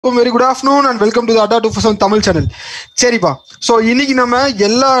Very good afternoon and welcome to அடா 247 Tamil channel. சரிப்பா, so இன்னைக்கு நம்ம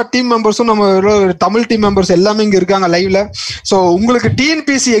எல்லா டீம் மெம்பர்ஸும் நம்ம தமிழ் டீம் மெம்பர்ஸ் எல்லாமே இங்கே இருக்காங்க லைவ்ல. ஸோ உங்களுக்கு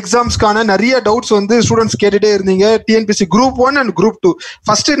டிஎன்பிஎஸ்சி எக்ஸாம்ஸ்க்கான நிறைய டவுட்ஸ் வந்து ஸ்டூடெண்ட்ஸ் கேட்டுட்டே இருந்தீங்க. TNPSC group 1 and group 2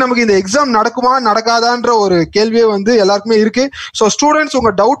 first நமக்கு இந்த எக்ஸாம் நடக்குமா நடக்காதான்ற ஒரு கேள்வியே வந்து எல்லாருக்குமே இருக்கு. ஸோ ஸ்டூடெண்ட்ஸ்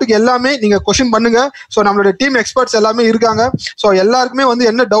உங்க டவுட்டுக்கு எல்லாமே நீங்க கொஸ்டின் பண்ணுங்க. ஸோ நம்மளோட டீம் எக்ஸ்பர்ட்ஸ் எல்லாமே இருக்காங்க. ஸோ எல்லாருக்குமே வந்து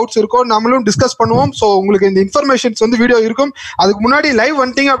என்ன டவுட்ஸ் இருக்கோ நம்மளும் டிஸ்கஸ் பண்ணுவோம். ஸோ உங்களுக்கு இந்த இன்ஃபர்மேஷன்ஸ் வந்து வீடியோ இருக்கும். அதுக்கு முன்னாடி லைவ்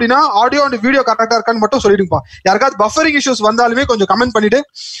வந்துட்டீங்க அப்படின்னா ஆடியோ அண்ட் வீடியோ கரெக்டா இருக்கான்னு மட்டும் சொல்லிடுங்கப்பா. யாருக்காவது பஃபரிங் இஷ்யூஸ் வந்தாலுமே கொஞ்சம் கமெண்ட் பண்ணிட்டு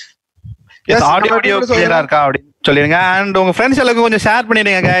ஆடியோ வீடியோ கிளியரா இருக்கா அப்படி சொல்லிருங்க. அண்ட் உங்க ஃப்ரெண்ட்ஸ் எல்லாருக்கும் கொஞ்சம் ஷேர்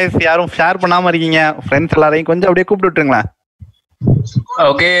பண்ணிடுங்க गाइस. யாரும் ஷேர் பண்ணாம இருக்கீங்க, ஃப்ரெண்ட்ஸ் எல்லாரையும் கொஞ்சம் அப்படியே கூப்பிட்டு விட்டுருங்களேன்.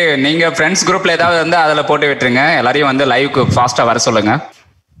 ஓகே, நீங்க ஃப்ரெண்ட்ஸ் குரூப்ல ஏதாவது வந்து அதுல போட்டு விட்டுருங்க. எல்லாரையும் வந்து லைவ்க்கு ஃபாஸ்டா வர சொல்லுங்க.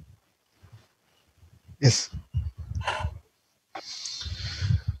 எஸ்,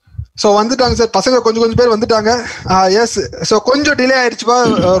 ஸோ வந்துட்டாங்க சார் பசங்க, கொஞ்சம் பேர் வந்துட்டாங்க. எஸ், ஸோ கொஞ்சம் டிலே ஆயிடுச்சுப்பா,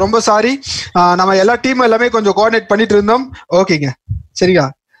 ரொம்ப சாரி. நம்ம எல்லா டீம் எல்லாமே கொஞ்சம் கோஆர்டினேட் பண்ணிட்டு இருந்தோம். ஓகேங்க, சரிங்க.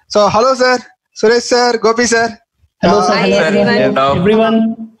 So hello sir, Suresh sir, Gopi sir. Hello sir, hello everyone.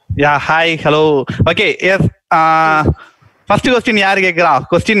 Yeah, hi, hello. Okay, yes. First question யாரு கேட்கறா?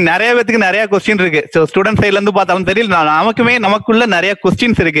 கொஸ்டின் நிறைய பேருக்கு நிறைய கொஸ்டின் இருக்கு. ஸோ ஸ்டூடெண்ட் சைட்ல இருந்து பார்த்தாலும் தெரியல, நமக்குள்ள நிறைய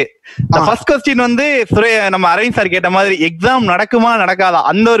கொஸ்டின்ஸ் இருக்கு. ஃபர்ஸ்ட் கொஸ்டின் வந்து நம்ம அரவிந்த் சார் கேட்ட மாதிரி எக்ஸாம் நடக்குமா நடக்காதா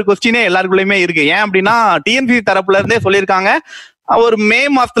அந்த ஒரு கொஸ்டினே எல்லாருக்குள்ளயுமே இருக்கு. ஏன் அப்படின்னா டிஎன்பிஎஸ்சி தரப்புல இருந்தே சொல்லியிருக்காங்க ஒரு மே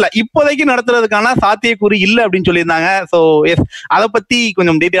மாசத்துல இப்போதைக்கு நடத்துறதுக்கான சாத்தியக்கூறு இல்ல அப்படின்னு சொல்லியிருந்தாங்க. ஸோ எஸ், அதை பத்தி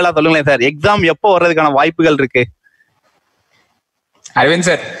கொஞ்சம் டீட்டெயிலா சொல்லுங்களேன் சார். எக்ஸாம் எப்போ வர்றதுக்கான வாய்ப்புகள் இருக்கு? Aravind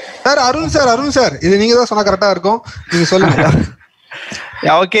sir. Sir Arun sir, இது நீங்க தான் சொன்னா கரெக்டா இருக்கும், நீங்க சொல்லுங்க.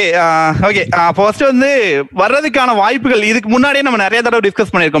 ஓகே ஓகே, ஃபர்ஸ்ட் வந்து வர்றதுக்கான வாய்ப்புகள் இதுக்கு முன்னாடியே நம்ம நிறைய தடவை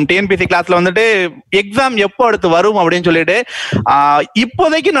டிஸ்கஸ் பண்ணிருக்கோம். டிஎன்பிஎஸ்சி கிளாஸ்ல வந்துட்டு எக்ஸாம் எப்போ அடுத்து வரும் அப்படின்னு சொல்லிட்டு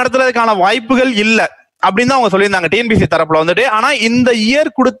இப்போதைக்கு நடத்துறதுக்கான வாய்ப்புகள் இல்ல அப்படின்னு தான் அவங்க சொல்லியிருந்தாங்க டிஎன்பிஎஸ்சி தரப்புல வந்துட்டு. ஆனா இந்த இயர்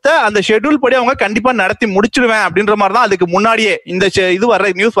கொடுத்த அந்த ஷெட்யூல் படி அவங்க கண்டிப்பா நடத்தி முடிச்சிடுவேன் அப்படின்ற மாதிரி தான் அதுக்கு முன்னாடியே இந்த இது வர்ற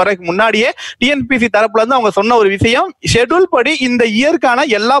நியூஸ் வர்றதுக்கு முன்னாடியே டிஎன்பிஎஸ்சி தரப்புல இருந்து அவங்க சொன்ன ஒரு விஷயம், ஷெட்யூல் படி இந்த இயருக்கான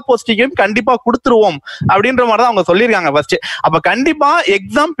எல்லா போஸ்டிங்கையும் கண்டிப்பா கொடுத்துருவோம் அப்படின்ற மாதிரி தான் அவங்க சொல்லியிருக்காங்க ஃபர்ஸ்ட். அப்ப கண்டிப்பா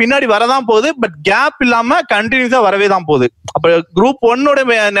எக்ஸாம் பின்னாடி வரதான் போகுது, பட் கேப் இல்லாம கண்டினியூஸா வரவே தான் போகுது. அப்ப குரூப்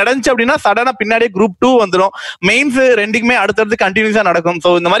 1 நடந்துச்சு அப்படின்னா சடனா பின்னாடியே குரூப் 2 வந்துடும். மெயின்ஸ் ரெண்டுக்குமே அடுத்தடுத்து கண்டினியூஸா நடக்கும்.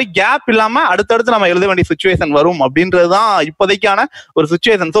 ஸோ இந்த மாதிரி கேப் இல்லாம அடுத்தடுத்து நம்ம எழுத வேண்டிய சிச்சுவேஷன் வரும் அப்படின்றதுதான் இப்போதைக்கான ஒரு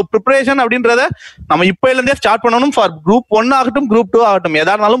சிச்சுவேஷன். ஸோ ப்ரிப்பரேஷன் அப்படின்றத நம்ம இப்பல இருந்தே ஸ்டார்ட் பண்ணணும். ஃபார் குரூப் 1 ஆகட்டும் குரூப் 2 ஆகட்டும்,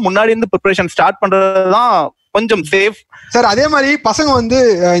 எதா இருந்தாலும் முன்னாடி இருந்து ப்ரிப்பரேஷன் ஸ்டார்ட் பண்றதுதான் கொஞ்சம் சேஃப் சார். அதே மாதிரி பசங்க வந்து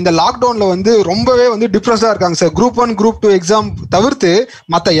இந்த லாக்டவுன்ல வந்து ரொம்பவே வந்து டிப்ரெஸ்டா இருக்காங்க சார். குரூப் 1 குரூப் 2 எக்ஸாம் தவிர்த்து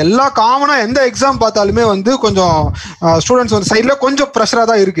மற்ற எல்லா காமனா எந்த எக்ஸாம் பார்த்தாலுமே வந்து கொஞ்சம் ஸ்டூடெண்ட்ஸ் வந்து சைட்ல கொஞ்சம் ப்ரெஷரா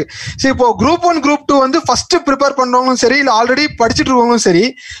தான் இருக்கு. சரி, இப்போ குரூப் 1 குரூப் 2 வந்து ஃபர்ஸ்ட் ப்ரிப்பேர் பண்றவங்களும் சரி, இல்லை ஆல்ரெடி படிச்சுட்டு இருக்கவங்களும் சரி,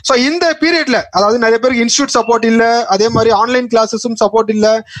 ஸோ இந்த பீரியட்ல அதாவது நிறைய பேருக்கு இன்ஸ்டியூட் சப்போர்ட் இல்லை, அதே மாதிரி ஆன்லைன் கிளாஸஸும் சப்போர்ட்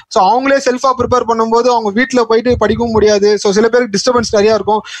இல்லை. ஸோ அவங்களே செல்ஃபா ப்ரிப்பேர் பண்ணும்போது அவங்க வீட்டில் போயிட்டு படிக்கவும் முடியாது. ஸோ சில பேருக்கு டிஸ்டர்பன்ஸ் நிறைய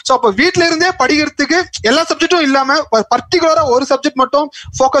இருக்கும். ஸோ அப்போ வீட்டில இருந்தே படிக்கிறதுக்கு எல்லா சப்ஜெக்டும் இல்லாம பர்டிகுலரா ஒரு சப்ஜெக்ட் மட்டும்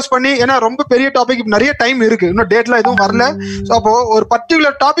ஃபோக்கஸ் பண்ணி, ஏன்னா ரொம்ப பெரிய டாபிக், நிறைய டைம் இருக்கு, இன்னும் டேட்ல எதுவும் வரல. சோ அப்போ ஒரு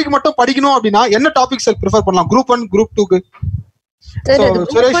பர்டிகுலர் டாபிக் மட்டும் படிக்கணும் அப்படின்னா என்ன டாபிக் சார் ப்ரிஃபர் பண்ணலாம் குரூப் 1 குரூப் 2க்கு?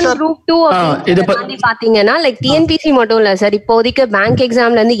 பாத்தீங்கன்னா லைக் டிஎன்பிஎஸ்சி மட்டும் இல்ல சார், இப்போதைக்கு பேங்க்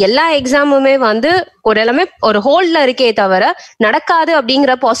எக்ஸாம்ல இருந்து எல்லா எக்ஸாமுமே வந்து எல்லாமே ஒரு ஹோல்ட்ல இருக்கே தவிர நடக்காது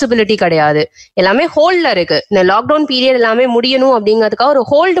அப்படிங்கிற பாசிபிலிட்டி கிடையாது. எல்லாமே ஹோல்ட்ல இருக்கு. இந்த லாக்டவுன் பீரியட் எல்லாமே முடியணும் அப்படிங்கிறதுக்காக ஒரு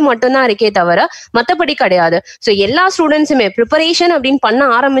ஹோல்டு மட்டும் தான் இருக்கே தவிர மத்தபடி கிடையாது. ஸோ எல்லா ஸ்டூடெண்ட்ஸுமே ப்ரிப்பரேஷன் அப்படின்னு பண்ண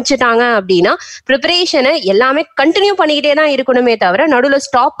ஆரம்பிச்சுட்டாங்க அப்படின்னா ப்ரிப்பரேஷனை எல்லாமே கண்டினியூ பண்ணிக்கிட்டே தான் இருக்கணுமே தவிர நடுவில்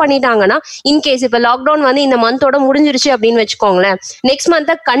ஸ்டாப் பண்ணிட்டாங்கன்னா, இன்கேஸ் இப்ப லாக்டவுன் வந்து இந்த மந்தோட முடிஞ்சிருச்சு அப்படின்னு வச்சுக்கோங்களேன், நெக்ஸ்ட்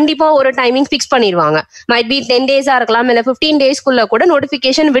மந்த் கண்டிப்பா ஒரு டைமிங் ஃபிக்ஸ் பண்ணிடுவாங்க. மைட் பி 10 டேஸா இருக்கலாம், இல்ல 15 டேஸ்க்குள்ள கூட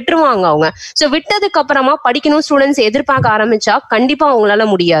நோட்டிபிகேஷன் விட்டுருவாங்க அவங்க. ஸோ விட்டதுக்கு அப்புறமா படிக்கணும் ஸ்டூடெண்ட்ஸ் எதிர்பார்க்க ஆரம்பிச்சா கண்டிப்பா அவங்களால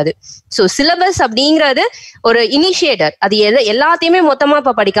முடியாது. ஸோ சிலபஸ் அப்படிங்கிறது ஒரு இனிஷியேட்டர், அது எல்லாத்தையுமே மொத்தமா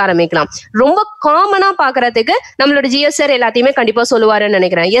இப்ப படிக்க ஆரம்பிக்கலாம். ரொம்ப காமனா பாக்குறதுக்கு நம்மளோட ஜிஎஸ் சார் எல்லாத்தையுமே கண்டிப்பா சொல்லுவாருன்னு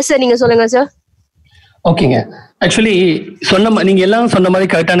நினைக்கிறேன். எஸ் சார், நீங்க சொல்லுங்க சார். ஓகேங்க, ஆக்சுவலி நீங்க எல்லாம் சொன்ன மாதிரி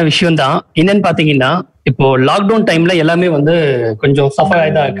கரெக்டான விஷயம் தான். என்னன்னு பாத்தீங்கன்னா, இப்போ லாக்டவுன் டைம்ல எல்லாமே வந்து கொஞ்சம் சஃபர்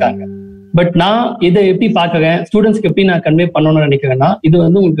ஆகிதான் இருக்காங்க. பட் நான் இதை எப்படி பாக்குறேன், ஸ்டூடெண்ட்ஸ்க்கு எப்படி நான் கன்வே பண்ணணும்னு நினைக்கிறேன்னா, இது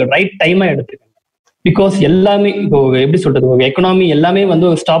வந்து உங்களுக்கு ரைட் டைமா எடுத்துக்கேன். பிகாஸ் எல்லாமே இப்போ எப்படி சொல்றது, எக்கனாமி எல்லாமே வந்து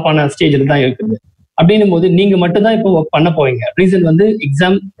ஒரு ஸ்டாப் ஆன ஸ்டேஜில் தான் இருக்குது. அப்படின்னும் போது நீங்க மட்டும் தான் இப்போ ஒர்க் பண்ண போவீங்க. ரீசன் வந்து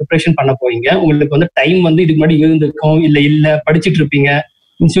எக்ஸாம் ப்ரிப்பரேஷன் பண்ண போவீங்க. உங்களுக்கு வந்து டைம் வந்து இதுக்கு முன்னாடி இருந்திருக்கும், இல்ல படிச்சுட்டு இருப்பீங்க,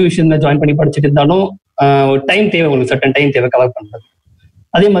 இன்ஸ்டிடியூஷன்ல ஜாயின் பண்ணி படிச்சுட்டு இருந்தாலும் டைம் தேவை, உங்களுக்கு சர்டன் டைம் தேவை கவர் பண்றது.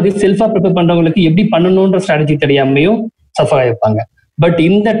 அதே மாதிரி செல்ஃபா ப்ரிப்பேர் பண்றவங்களுக்கு எப்படி பண்ணணும்ன்ற ஸ்ட்ராட்டஜி தெரியாமையும் சஃபர் ஆயிருப்பாங்க. பட்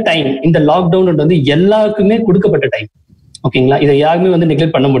இந்த டைம், இந்த லாக்டவுன் வந்து எல்லாருக்குமே கொடுக்கப்பட்ட டைம். ஓகேங்களா, இதை யாருமே வந்து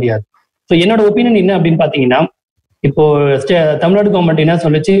நெக்லெக்ட் பண்ண முடியாது. ஸோ என்னோட ஒப்பீனியன் என்ன அப்படின்னு பாத்தீங்கன்னா, இப்போ தமிழ்நாடு கவர்மெண்ட் என்ன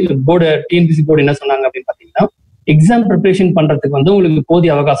சொல்லிச்சு, போர்டு டிஎன்பிசி போர்டு என்ன சொன்னாங்க அப்படின்னு பாத்தீங்கன்னா, எக்ஸாம் ப்ரிப்பரேஷன் பண்றதுக்கு வந்து உங்களுக்கு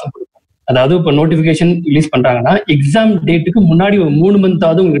போதிய அவகாசம் கொடுக்கும். அதாவது இப்போ நோட்டிபிகேஷன் ரிலீஸ் பண்றாங்கன்னா எக்ஸாம் டேட்டுக்கு முன்னாடி ஒரு 3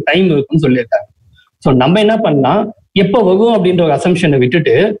 மந்தாவது உங்களுக்கு டைம் இருக்குன்னு சொல்லியிருக்காங்க. ஸோ நம்ம என்ன பண்ணலாம், எப்போ வரும் அப்படின்ற ஒரு அசம்ஷனை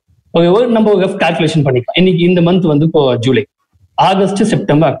விட்டுட்டு நம்ம கால்குலேஷன் பண்ணிக்கலாம். இன்னைக்கு இந்த மந்த் வந்து இப்போ ஜூலை, ஆகஸ்ட்,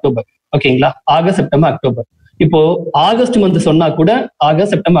 செப்டம்பர், அக்டோபர். ஓகேங்களா, ஆகஸ்ட், செப்டம்பர், அக்டோபர். இப்போ ஆகஸ்ட் மந்த் சொன்னா கூட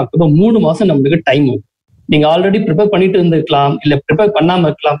ஆகஸ்ட், செப்டம்பர், அக்டோபர் 3 மாசம் நம்மளுக்கு டைம் இருக்கு. நீங்க ஆல்ரெடி ப்ரிப்பேர் பண்ணிட்டு இருந்திருக்கலாம், இல்ல ப்ரிப்பேர் பண்ணாம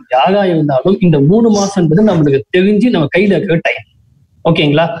இருக்கலாம். யாரா இருந்தாலும் இந்த 3 மாசம்ன்றது நம்மளுக்கு தெரிஞ்சு நம்ம கையில இருக்கிற டைம்.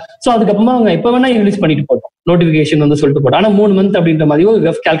 ஓகேங்களா. சோ அதுக்கப்புறமா அவங்க எப்ப வேணா ரிலீஸ் பண்ணிட்டு போட்டோம், நோட்டிபிகேஷன் வந்து சொல்லிட்டு போட்டோம். ஆனா 3 மந்த் அப்படின்ற மாதிரி ஒரு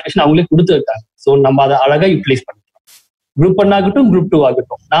ரஃப் கால்குலேஷன் அவங்களே கொடுத்துருக்காங்க. சோ நம்ம அதை அழகா யூட்டிலைஸ் பண்ணிக்கலாம். குரூப் 1 ஆகட்டும், குரூப் 2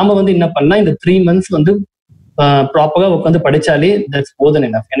 ஆகட்டும், நாம வந்து என்ன பண்ணலாம், இந்த 3 மந்த்ஸ் வந்து ப்ராப்பரா உட்காந்து படிச்சாலே தட்ஸ் மோர் தென்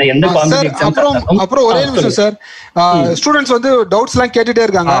எனஃப். ஏன்னா எந்த அப்புறம் ஒரே நிமிஷம் சார், ஸ்டூடெண்ட்ஸ் வந்து டவுட்ஸ் எல்லாம் கேட்டுட்டே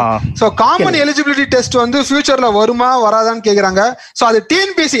இருக்காங்க. சோ காமன் எலிஜிபிலிட்டி டெஸ்ட் வந்து ஃபியூச்சர்ல வருமா வராதான்னு கேக்குறாங்க. சோ அது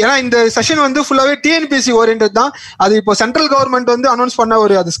டிஎன்பிஎஸ்சி, ஏன்னா இந்த செஷன் வந்து ஃபுல்லாவே டிஎன்பிஎஸ்சி ஓரியன்டட் தான். அது இப்போ சென்ட்ரல் கவர்மெண்ட் வந்து அனௌன்ஸ் பண்ண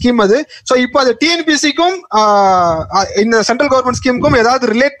ஒரு அது ஸ்கீம் அது. சோ இப்போ அது டிஎன்பிஎஸ்சிக்கும் இந்த சென்ட்ரல் கவர்மெண்ட் ஸ்கீமுக்கும்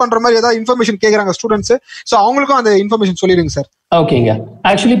ஏதாவது ரிலேட் பண்ற மாதிரி ஏதாவது இன்ஃபர்மேஷன் கேக்குறாங்க ஸ்டூடெண்ட்ஸ். சோ அவங்களுக்கும் அந்த இன்ஃபர்மேஷன் சொல்லிடுங்க சார். ஓகேங்க.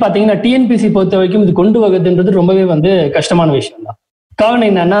 ஆக்சுவலி பாத்தீங்கன்னா டிஎன்பிஎஸ்சி பொறுத்த வரைக்கும் இது கொண்டு வருதுன்றது ரொம்பவே வந்து கஷ்டமான விஷயம் தான். காரணம்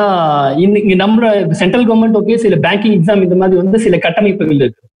என்னன்னா, இங்க நம்ம சென்ட்ரல் கவர்மெண்ட் ஓகே சில பேங்கிங் எக்ஸாம் இந்த மாதிரி வந்து சில கட்டமைப்புகள்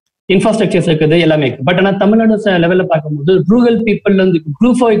இருக்கு, இன்ஃப்ராஸ்ட்ரக்சர்ஸ் இருக்குது, எல்லாமே இருக்கு. பட் ஆனா தமிழ்நாடு லெவல்ல பார்க்கும்போது ரூரல் பீப்புள் வந்து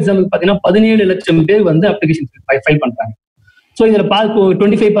குரூப் 4 எக்ஸாமுக்கு பாத்தீங்கன்னா 17 லட்சம் பேர் வந்து அப்ளிகேஷன் ஃபைல் பண்றாங்க. ஸோ இதுல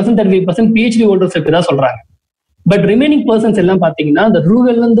 25% 35% பிஹெச்டி ஹோல்டர்ஸ் இருக்குதான் சொல்றாங்க. பட் ரிமைனிங் பர்சன்ஸ் எல்லாம் பாத்தீங்கன்னா இந்த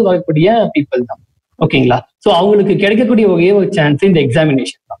ரூரல்ல இருந்து வரக்கூடிய பீப்புள் தான். ஓகேங்களா. ஸோ அவங்களுக்கு கிடைக்கக்கூடிய ஒரே ஒரு சான்ஸ் இந்த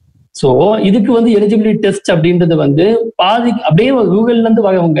எக்ஸாமினேஷன் தான். ஸோ இதுக்கு வந்து எலிஜிபிலிட்டி டெஸ்ட் அப்படின்றது வந்து பாதி அப்படியே ரூரல்ல இருந்து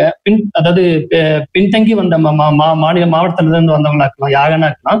வரவங்க, அதாவது பின்தங்கி வந்த மாவட்டத்துல இருந்து வந்தவங்களா இருக்கலாம், யாருன்னா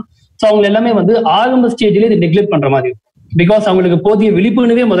இருக்கலாம். ஸோ அவங்க எல்லாமே வந்து ஆரம்ப ஸ்டேஜ்ல இது நெக்லெக்ட் பண்ற மாதிரி இருக்கும். பிகாஸ் அவங்களுக்கு போதிய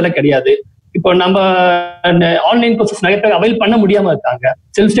விழிப்புணர்வே முதல்ல கிடையாது. இப்போ நம்ம ஆன்லைன் கோர்சஸ் நிறைய பேர் அவைல் பண்ண முடியாம இருக்காங்க,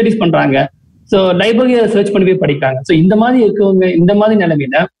 செல்ஃப் ஸ்டடிஸ் பண்றாங்க. ஸோ லைப்ரரியை சர்ச் பண்ணி போய் படிக்கிறாங்க. ஸோ இந்த மாதிரி இருக்கவங்க, இந்த மாதிரி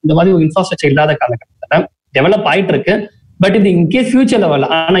நிலைமையில இந்த மாதிரி ஒரு இன்ஃப்ராஸ்ட்ரக்சர் இல்லாத காலகட்டத்தில் டெவலப் ஆயிட்டு இருக்கு. பட் இது இன்கேஸ் ஃபியூச்சர்ல வரல,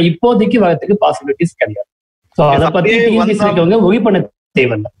 ஆனா இப்போதைக்கு வரதுக்கு பாசிபிலிட்டிஸ் கிடையாது. ஸோ அதை பத்தி இருக்கவங்க ஒரி பண்ண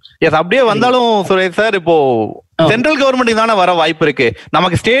தேவையில்லை. எஸ், அப்படியே வந்தாலும் சுரேஷ் சார், இப்போ சென்ட்ரல் கவர்மெண்ட் தானே வர வாய்ப்பு இருக்கு,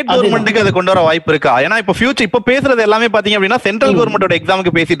 நமக்கு ஸ்டேட் கவர்மெண்ட்டுக்கு அதை கொண்டு வர வாய்ப்பு இருக்கா? ஏன்னா இப்போ ஃபியூச்சர் இப்போ பேசுறது எல்லாமே பாத்தீங்க அப்படின்னா சென்ட்ரல் கவர்மெண்டோட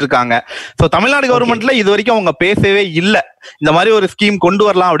எக்ஸாமுக்கு பேசிட்டு இருக்காங்க. சோ தமிழ்நாடு கவர்மெண்ட்ல இது வரைக்கும் அவங்க பேசவே இல்ல இந்த மாதிரி ஒரு ஸ்கீம் கொண்டு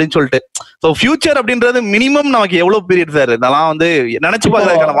வரலாம் அப்படின்னு சொல்லிட்டு. சோ ஃபியூச்சர் அப்படின்றது மினிமம் நமக்கு எவ்வளவு பீரியட் சார், இதெல்லாம் வந்து நினைச்சு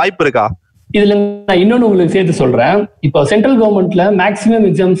பார்க்கறதுக்கான வாய்ப்பு இருக்கா? இதுல நான் இன்னொன்னு உங்களுக்கு சேர்த்து சொல்றேன். இப்போ சென்ட்ரல் கவர்மெண்ட்ல மேக்சிமம்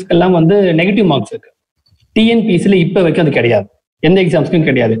எக்ஸாம்ஸ்க்கு எல்லாம் வந்து நெகட்டிவ் மார்க்ஸ் இருக்கு. டிஎன்பிஎஸ்சில இப்ப வரைக்கும் அது கிடையாது, எந்த எக்ஸாம்ஸ்க்கும்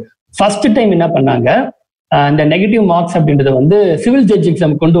கிடையாது. ஃபர்ஸ்ட் டைம் என்ன பண்ணாங்க, இந்த நெகட்டிவ் மார்க்ஸ் அப்படின்றத வந்து சிவில் ஜட்ஜ்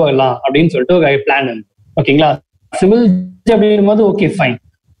எக்ஸாம் கொண்டு வரலாம் அப்படின்னு சொல்லிட்டு ஒரு பிளான் இருக்கு. ஓகேங்களா. சிவில் ஜட்ஜ் அப்படின்னும் போது ஓகே ஃபைன்.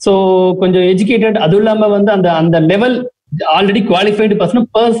 ஸோ கொஞ்சம் எஜுகேட்டட், அதுவும் இல்லாம வந்து அந்த அந்த லெவல் ஆல்ரெடி குவாலிஃபைடு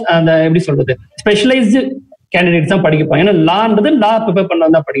பர்சன் அந்த எப்படி சொல்றது ஸ்பெஷலைஸ்டு கேண்டிடேட்ஸ் தான் படிப்பாங்க. ஏன்னா லான்றது லா ப்ரிப்பேர் பண்ண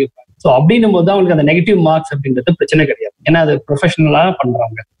தான் படிப்பாங்க. ஸோ அப்படின்னும் போது தான் அவங்களுக்கு அந்த நெகட்டிவ் மார்க்ஸ் அப்படின்றது பிரச்சனை கிடையாது, ஏன்னா அது ப்ரொஃபஷனலா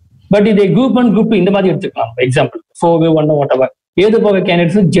பண்றாங்க. பட் இதை குரூப் 1 குரூப் 2 இந்த மாதிரி எடுத்துக்கலாம். எக்ஸாம்பிள் 4 1 வாட் எவர் ஏது போக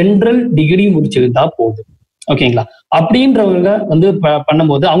கேண்டிடேட்ஸ் ஜென்ரல் டிகிரி முடிச்சிருந்தா போதும். ஓகேங்களா. அப்படின்றவங்க வந்து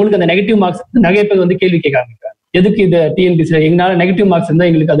பண்ணும்போது அவங்களுக்கு அந்த நெகட்டிவ் மார்க்ஸ் நிறைய பேர் வந்து கேள்வி கேட்க ஆரம்பிக்கிறாங்க. எதுக்கு இது டிஎன்பிஎஸ்சில எங்களால நெகட்டிவ் மார்க்ஸ் இருந்தா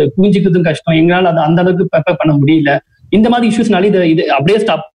எங்களுக்கு அதை புரிஞ்சுக்கிறதும் கஷ்டம், எங்களால அதை அந்த அளவுக்கு ப்ரிப்பேர் பண்ண முடியல, இந்த மாதிரி இஷ்யூஸ்னால இது அப்படியே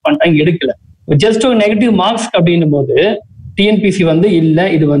ஸ்டாப் பண்ணிட்டாங்க, எடுக்கல. ஜஸ்ட் ஒரு நெகட்டிவ் மார்க்ஸ் அப்படின்னும் போது டிஎன்பிஎஸ்சி வந்து இல்ல,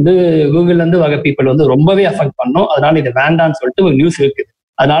 இது வந்து கூகுள்ல இருந்து வகை பீப்புள் வந்து ரொம்பவே அஃபெக்ட் பண்ணும், அதனால இது வேண்டான்னு சொல்லிட்டு ஒரு நியூஸ் இருக்குது.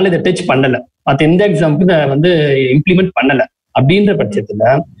 அதனால இதை டச் பண்ணல, மற்ற எந்த எக்ஸாமுக்கு இதை வந்து இம்ப்ளிமெண்ட் பண்ணல. அப்படின்ற பட்சத்துல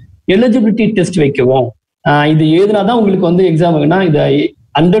எலிஜிபிலிட்டி டெஸ்ட் வைக்கவும் இது ஏதுனாதான் உங்களுக்கு வந்து எக்ஸாமுக்குன்னா இதை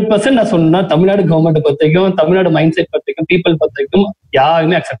 100% நான் சொன்னா தமிழ்நாடு கவர்மெண்ட் பொறுத்த வரைக்கும், தமிழ்நாடு மைண்ட் செட் பொறுத்த வரைக்கும், பீப்புள் பொறுத்த வரைக்கும்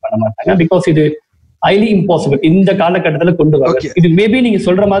யாருமே அக்செப்ட் பண்ண மாட்டாங்க. பிகாஸ் இது ஹைலி இம்பாசிபிள் இந்த காலகட்டத்துல கொண்டு வர. இது மேபி நீங்க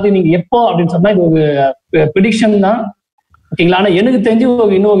சொல்ற மாதிரி நீங்க எப்போ அப்படின்னு சொன்னா இது ஒரு ப்ரிடிக்ஷன் தான். ஓகேங்களா. ஆனா எனக்கு தெரிஞ்சு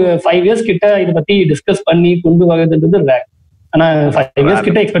இன்னும் ஒரு 5 years கிட்ட இதை பத்தி டிஸ்கஸ் பண்ணி கொண்டு வரதுன்றது ரேர். ஆனா 5 years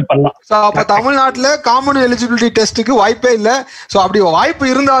கிட்ட எக்ஸ்பெக்ட் பண்ணலாம். சோ அப்ப தமிழ்நாட்டுல காமன் எலிஜிபிலிட்டி டெஸ்ட்டுக்கு வாய்ப்பே இல்ல. சோ அப்படி வாய்ப்பு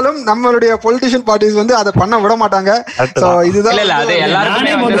இருந்தாலும் நம்மளுடைய பொலிட்டிஷியன் பார்ட்டிஸ் வந்து அதை பண்ண விட மாட்டாங்க. சோ இதுதான் இல்ல அது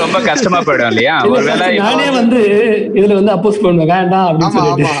எல்லாருக்குமே வந்து ரொம்ப கஷ்டமா போயிடும் இல்லையா. ஒருவேளை நானே வந்து இதுல வந்து அப்போஸ் பண்ணுவேன் வேண்டாம் அப்படின்னு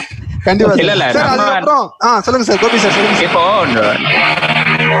சொல்லிட்டு. கண்டிப்பா இல்ல சொல்லுங்க சார், கோபி சார் சொல்லுங்க. இப்போ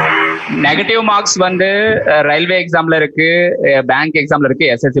நெகட்டிவ் மார்க்ஸ் வந்து ரயில்வே எக்ஸாம்ல இருக்கு, பேங்க் எக்ஸாம்ல இருக்கு,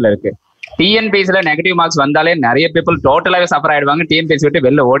 எஸ்எஸ்சில இருக்கு. டிஎன்பிஎஸ்சில நெகட்டிவ் மார்க்ஸ் வந்தாலே நிறைய பீப்புள் டோட்டலாவே சஃபர் ஆயிடுவாங்க, டிஎன்பிஎஸ்சி விட்டு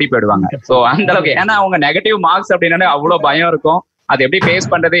வெளில ஓடி போயிடுவாங்க. ஸோ அந்த அளவுக்கு, ஏன்னா அவங்க நெகட்டிவ் மார்க்ஸ் அப்படின்னா அவ்வளவு பயம் இருக்கும், அது எப்படி ஃபேஸ்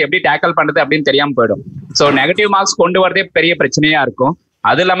பண்றது, எப்படி டேக்கிள் பண்றது அப்படின்னு தெரியாம போயிடும். ஸோ நெகட்டிவ் மார்க்ஸ் கொண்டு வரதே பெரிய பிரச்சனையா இருக்கும்.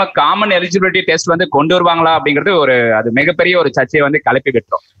 அது இல்லாம காமன் எலிஜிபிலிட்டி டெஸ்ட் வந்து கொண்டு வருவாங்களா அப்படிங்கிறது அது மிகப்பெரிய ஒரு சர்ச்சையை வந்து கிளப்பி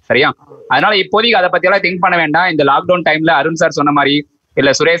விட்டுரும். சரியா? அதனால இப்போதைக்கு அதை பத்தி எல்லாம் திங்க் பண்ண வேண்டாம். இந்த லாக்டவுன் டைம்ல அருண் சார் சொன்ன மாதிரி இல்ல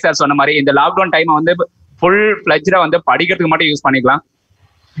சுரேஷ் சார் சொன்ன மாதிரி இந்த லாக்டவுன் டைம் வந்து ஃபுல் பிளட்ஜா வந்து படிக்கிறதுக்கு மட்டும் யூஸ் பண்ணிக்கலாம்.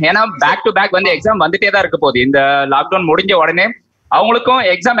 ஏன்னா பேக் டு பேக் வந்து எக்ஸாம் வந்துட்டே தான் இருக்க போகுது. இந்த லாக்டவுன் முடிஞ்ச உடனே அவங்களுக்கும்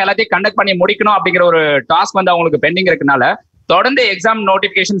எக்ஸாம் எல்லாத்தையும் கண்டக்ட் பண்ணி முடிக்கணும் அப்படிங்கிற ஒரு டாஸ்க் வந்து அவங்களுக்கு பெண்டிங் இருக்கனால தொடர்ந்து எக்ஸாம்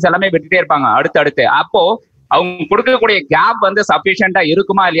நோட்டிபிகேஷன்ஸ் எல்லாமே விட்டுட்டே இருப்பாங்க அடுத்து. அப்போ அவங்க கொடுக்கக்கூடிய கேப் வந்து சஃபிஷியன்டா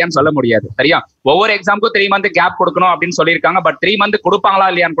இருக்குமா இல்லையான்னு சொல்ல முடியாது. சரியா? ஒவ்வொரு எக்ஸாமுக்கும் 3 மந்த் கேப் கொடுக்கணும் அப்படின்னு சொல்லியிருக்காங்க. பட் 3 மந்த் கொடுப்பாங்களா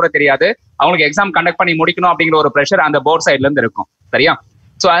இல்லையான்னு கூட தெரியாது. அவங்களுக்கு எக்ஸாம் கண்டக்ட் பண்ணி முடிக்கணும் அப்படிங்கிற ஒரு ப்ரெஷர் அந்த போர்ட் சைட்ல இருந்து இருக்கும். சரியா?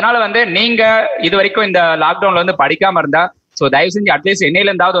 ஸோ அதனால வந்து நீங்க இது வரைக்கும் இந்த லாக்டவுன்ல வந்து படிக்காம இருந்தா ஸோ தயவு செஞ்சு அட்லீஸ்ட்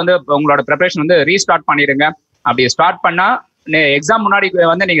இன்னையில இருந்தாவது வந்து உங்களோட ப்ரிப்பரேஷன் வந்து ரீஸ்டார்ட் பண்ணிடுங்க. அப்படி ஸ்டார்ட் பண்ணா எக்ஸாம் முன்னாடி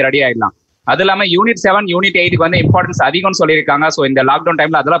வந்து நீங்க ரெடி ஆயிடலாம். அது இல்லாம யூனிட் 7 யூனிட் 8க்கு வந்து இம்பார்ட்டன்ஸ் அதிகம்னு சொல்லியிருக்காங்க. சோ இந்த லாக்டவுன்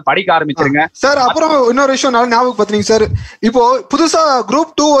டைம்ல அதெல்லாம் படிக்க ஆரம்பிச்சிருங்க சார். அப்புறம் இன்னொரு விஷயம் ஞாபகம் பாத்தீங்க சார், இப்போ புதுசா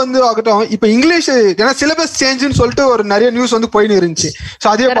குரூப் 2 வந்து ஆகட்டும், இப்போ இங்கிலீஷ் ஏன்னா சிலபஸ் சேஞ்சுன்னு சொல்லிட்டு ஒரு நிறைய நியூஸ் வந்து போயின்னு இருந்துச்சு. சோ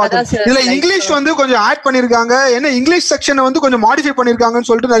அதே பார்த்து இதுல இங்கிலீஷ் வந்து கொஞ்சம் ஆட் பண்ணிருக்காங்க. ஏன்னா இங்கிலீஷ் செக்ஷனை வந்து கொஞ்சம் மாடிஃபை பண்ணிருக்காங்கன்னு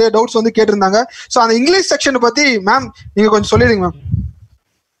சொல்லிட்டு நிறைய டவுட்ஸ் வந்து கேட்டிருந்தாங்க. சோ அந்த இங்கிலீஷ் செக்ஷனை பத்தி மேம் நீங்க கொஞ்சம் சொல்லிடுங்க மேம்.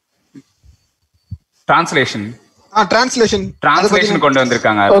 டிரான்ஸ்லேஷன் கொண்டு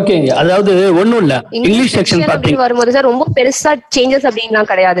வந்திருக்காங்க. ஓகேங்க, அதாவது ஒண்ணும் இல்ல, இங்கிலீஷ் செக்ஷன் பாத்தீங்க வரும்போது சார் ரொம்ப பெருசா சேஞ்சஸ் அப்படினா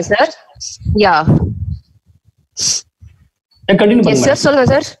கிடையாது சார். யா கண்டினியூ பண்ணுங்க சார். சொல்லுங்க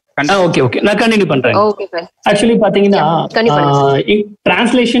சார். ஓகே நான் கண்டினியூ பண்றேன். Okay sir. ஆக்சுவலி பாத்தீங்கன்னா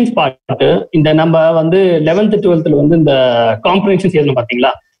டிரான்ஸ்லேஷன்ஸ் பார்ட் இந்த நம்ம வந்து 11th 12th வந்து இந்த காம்ப்ரிஹென்ஷன்ஸ் எழுதணும்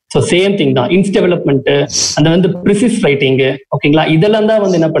பாத்தீங்களா. ஸோ சேம் திங் தான், இன்ஸ் டெவலப்மெண்ட் அந்த வந்து ப்ரிசிஸ் ரைட்டிங் ஓகேங்களா, இதெல்லாம் தான்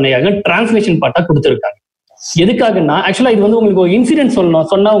வந்து என்ன பண்ணிருக்காங்க டிரான்ஸ்லேஷன் பார்ட்டா கொடுத்துருக்காங்க. எதுக்காகன்னா ஆக்சுவலா இது வந்து உங்களுக்கு ஒரு இன்சிடென்ட்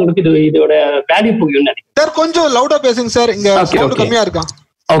சொன்னா உங்களுக்கு இதோட வேல்யூ புரியும் நினைக்கிறேன். சார் கொஞ்சம் லவுடா பேசுங்க சார், இங்க சவுண்ட் கம்மியா இருக்கா.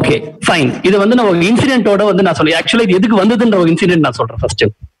 Okay fine. இது வந்து நான் ஒரு இன்சிடென்ட்டோட வந்து நான் சொல்றேன். ஆக்சுவலா இது எதுக்கு வந்ததுன்ற ஒரு இன்சிடென்ட் நான் சொல்றேன். ஃபர்ஸ்ட்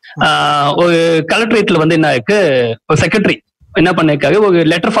ஒரு கலெக்டரேட்ல வந்து என்ன இருக்கு, ஒரு செக்ரட்டரி என்ன பண்ணிருக்காரு, ஒரு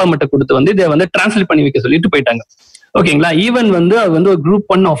லெட்டர் ஃபார்மேட்டை கொடுத்து வந்து இதை வந்து டிரான்ஸ்லேட் பண்ணி வைக்க சொல்லிட்டு போயிட்டாங்க. ஓகேங்களா. ஈவன் வந்து அவர் வந்து ஒரு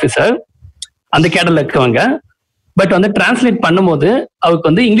குரூப் 1 ஆஃபீஸர் அந்த கேடர்ல இருக்கவங்க. பட் வந்து டிரான்ஸ்லேட் பண்ணும்போது அவருக்கு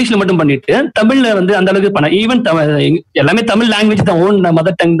வந்து இங்கிலீஷ்ல மட்டும் பண்ணிட்டு தமிழ்ல வந்து அந்த அளவுக்கு பண்ண, ஈவன் எல்லாமே தமிழ் லாங்குவேஜ் தான், ஓன்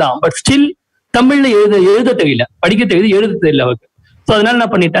மதர் டங் தான். பட் ஸ்டில் தமிழ்ல எழுத தெரியல, படிக்க தெரியல, எழுத தெரியல அவருக்கு. ஸோ அதனால என்ன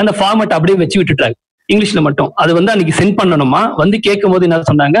பண்ணிட்டேன், அந்த ஃபார்மேட் அப்படியே வச்சு விட்டுட்டாரு இங்கிலீஷ்ல மட்டும். அது வந்து அன்னைக்கு சென்ட் பண்ணணுமா, வந்து கேட்கும் போது என்ன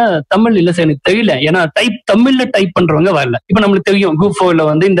சொன்னாங்க, தமிழ் இல்ல சார் எனக்கு தெரியல, ஏன்னா தமிழ்ல டைப் பண்றவங்க வரல. இப்ப நம்மளுக்கு தெரியும் குரூப் 4ல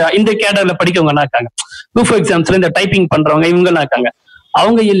வந்து இந்த கேடர்ல படிக்கவங்க எல்லாம் இருக்காங்க, குரூப் 4 எக்ஸாம்ஸ்ல இந்த டைப்பிங் பண்றவங்க இவங்க எல்லாம் இருக்காங்க.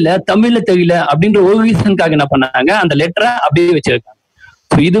 அவங்க இல்ல தமிழ்ல தெரியல அப்படின்ற ஒரு ரீசனுக்காக என்ன பண்ணாங்க, அந்த லெட்டரை அப்படியே வச்சிருக்காங்க.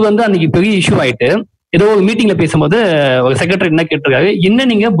 ஸோ இது வந்து அன்னைக்கு பெரிய இஷ்யூ ஆயிட்டு, ஏதோ ஒரு மீட்டிங்ல பேசும்போது ஒரு செக்ரட்டரி என்ன கேட்டிருக்காரு, என்ன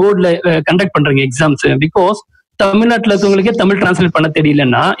நீங்க போர்ட்ல கண்டக்ட் பண்றீங்க எக்ஸாம்ஸ், பிகாஸ் தமிழ்நாட்டுல இருக்கவங்களுக்கே தமிழ் டிரான்ஸ்லேட் பண்ண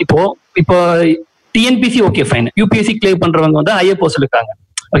தெரியலன்னா இப்போ TNPSC okay fine, UPSC clear பண்றவங்க வந்து ஹையர் போஸ்ட்ல இருக்காங்க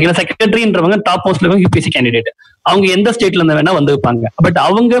ஓகேங்களா, செக்ரட்டரின்றவங்க டாப் போஸ்ட்ல இருக்காங்க, யூபிஎஸ்சி கேண்டிடேட், அவங்க எந்த ஸ்டேட்ல இருந்து வேணா வந்திருப்பாங்க. பட்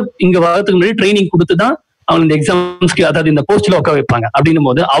அவங்க இங்க வரதுக்கு முன்னாடி ட்ரைனிங் கொடுத்துதான் அவங்க இந்த எக்ஸாம்ஸ்க்கு, அதாவது இந்த போஸ்ட்ல உட்கார வைப்பாங்க. அப்படின்னும்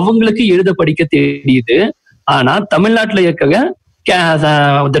போது அவங்களுக்கு எழுத படிக்க தெரியுது. ஆனா தமிழ்நாட்டுல இருக்கிற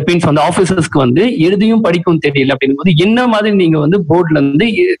வந்து ஆபீசர்ஸ்க்கு வந்து எழுதியும் படிக்கவும் தெரியல. அப்படின்னும் போது என்ன மாதிரி நீங்க வந்து போர்ட்ல இருந்து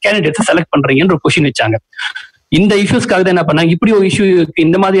கேண்டிடேட்ஸ் செலக்ட் பண்றீங்கன்ற ஒரு கொஸ்டின் வச்சாங்க. இந்த இஷ்யூஸ்க்காக தான் என்ன பண்ணாங்க, இப்படி ஒரு இஷ்யூ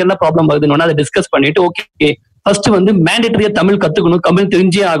இந்த மாதிரி எல்லாம் ப்ராப்ளம் வருதுன்னு அதை டிஸ்கஸ் பண்ணிட்டு, ஓகே ஃபர்ஸ்ட் வந்து மேண்டேட்டரியா தமிழ் கத்துக்கணும், தமிழ்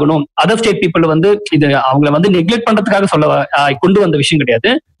தெரிஞ்சே ஆகணும். அதர் ஸ்டேட் பீப்புள் வந்து இது அவங்களை வந்து நெக்லெக்ட் பண்றதுக்காக கொண்டு வந்த விஷயம்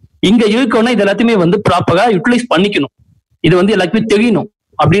கிடையாது. இங்க இருக்கணும், இது எல்லாத்தையுமே வந்து ப்ராப்பரா யூட்டிலைஸ் பண்ணிக்கணும், இது வந்து எல்லாருக்குமே தெரியணும்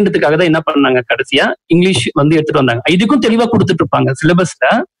அப்படின்றதுக்காக தான் என்ன பண்ணாங்க, கடைசியா இங்கிலீஷ் வந்து எடுத்துட்டு வந்தாங்க. இதுக்கும் தெளிவா கொடுத்துட்டு இருப்பாங்க. சிலபஸ்ல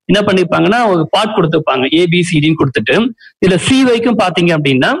என்ன பண்ணிருப்பாங்கன்னா ஒரு பார்ட் கொடுத்துருப்பாங்க, ஏபிசிடின்னு கொடுத்துட்டு இதுல சி வரைக்கும் பாத்தீங்க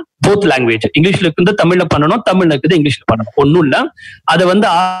அப்படின்னா போத் லாங்குவேஜ், இங்கிலீஷ்ல இருக்குது தமிழ்ல பண்ணணும், தமிழ்ல இருக்குது இங்கிலீஷ்ல பண்ணணும். ஒன்னும் இல்ல, அதை வந்து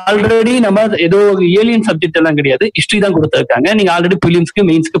ஆல்ரெடி நம்ம ஏதோ ஏலியன் சப்ஜெக்ட் எல்லாம் கிடையாது, ஹிஸ்டரி தான் கொடுத்துருக்காங்க. நீங்க ஆல்ரெடி பிலிம்ஸ்க்கு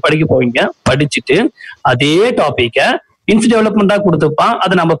மெயின்ஸ்க்கு படிக்க போவீங்க, படிச்சுட்டு அதே டாபிக்க இன்ஸ் டெவலப்மெண்டா கொடுத்துப்பான்,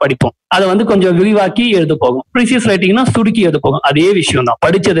 அதை நம்ம படிப்போம். அதை வந்து கொஞ்சம் விரிவாக்கி எழுத போகும். ப்ரீசியஸ் ரைட்டிங்னா சுருக்கி எழுத போகும். அதே விஷயம் தான்,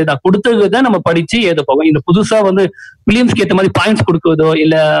 படிச்சதை தான் கொடுத்ததை நம்ம படிச்சு எழுத போகும். இந்த புதுசா வந்து பிலிம்ஸ்க்கு ஏற்ற மாதிரி பாயிண்ட்ஸ் கொடுக்குறதோ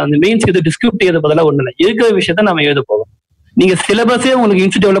இல்ல அந்த மெயின்ஸ்க்கு எது டிஸ்கிரிப்ட் எழுத பதிலாக ஒண்ணு இல்லை, இருக்கிற விஷயத்த நம்ம எழுத போகும். நீங்க சிலபஸே உங்களுக்கு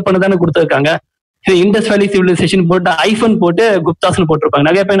இன்ஸ் டெவலப் பண்ண தானே கொடுத்துருக்காங்க. இண்டஸ் வேலி சிவிலைசேஷன் போட்டு ஐஃபன் போட்டு குப்தாஸ்னு போட்டிருப்பாங்க.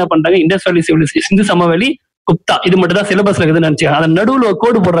 நிறைய பேர் என்ன பண்றாங்க, இண்டஸ் வேலி சிவிலைசேஷன், சிந்து சமவெளி, குப்தா, இது மட்டும் தான் சிலபஸ்ல இருக்குதுன்னு நினைச்சாங்க. அந்த நடுவில் ஒரு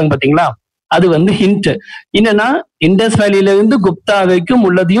கோடு போடுறாங்க பாத்தீங்களா, அது வந்து ஹிண்ட் என்னன்னா இண்டஸ் வேலியில இருந்து குப்தா வரைக்கும்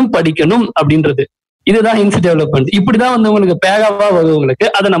உள்ளதையும் படிக்கணும் அப்படின்றது. இதுதான் இன்ஸ் டெவலப்மெண்ட். இப்படிதான் வந்து உங்களுக்கு பேகாவா வரும் உங்களுக்கு,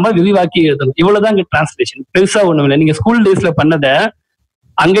 அதை நம்ம விரிவாக்கி எழுதணும். இவ்வளவுதான் இங்க டிரான்ஸ்லேஷன், பெருசா ஒண்ணும் இல்லை. நீங்க ஸ்கூல் டேஸ்ல பண்ணதை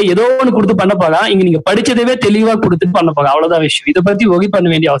அங்க ஏதோ ஒண்ணு கொடுத்து பண்ண போகலாம், இங்க நீங்க படிச்சதவே தெளிவா கொடுத்துட்டு பண்ண போகலாம், அவ்வளவுதான் விஷயம். இதை பத்தி ஒரி பண்ண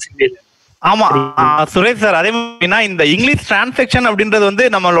வேண்டிய அவசியம் இல்லை. ஆமா சுரேஷ் சார், அதே மாதிரினா இந்த இங்கிலீஷ் டிரான்சாக்ஷன் அப்படின்றது வந்து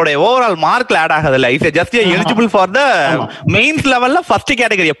நம்மளோட ஓவரால் மார்க்ல ஆட் ஆகுது இல்ல, it's just eligible for the mains லெவல்ல ஃபர்ஸ்ட்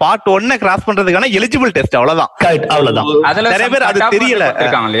கேட்டகரி பார்ட் 1 கிராஸ் பண்றதுக்கான எலிஜிபிள் டெஸ்ட், அவ்வளவுதான். கரெக்ட், அவ்வளவுதான். நிறைய பேர் அது தெரியல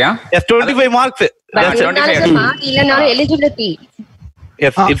இருக்காங்க இல்லையா. 25 marks இல்லனால eligibility.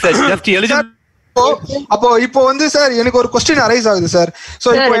 It's just eligible. அப்போ இப்போ வந்து சார் எனக்கு ஒரு क्वेश्चन அரைஸ் ஆகுது சார். சோ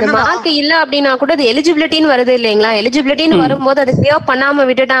இப்போ என்ன மார்க் இல்ல அப்படினா கூட அது எலிஜிபிலிட்டின்னு வருது இல்லீங்களா? எலிஜிபிலிட்டின்னு வரும்போது அது கிளியர் பண்ணாம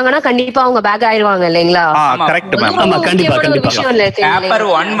விட்டுட்டாங்கன்னா கண்டிப்பா அவங்க பேக் ஆயிருவாங்க இல்லீங்களா? Correct ma'am. ஆமா, கண்டிப்பா கண்டிப்பா. பேப்பர்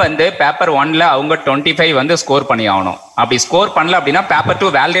 1 வந்து பேப்பர் 1ல அவங்க 25 வந்து ஸ்கோர் பண்ணி ஆகணும். அப்படி ஸ்கோர் பண்ணல அப்படினா பேப்பர் 2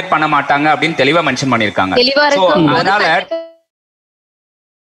 வேலிடேட் பண்ண மாட்டாங்க அப்படின்னு தெளிவா மென்ஷன் பண்ணிருக்காங்க. சோ அதனால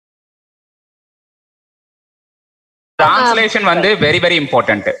டிரான்ஸ்லேஷன் வந்து very very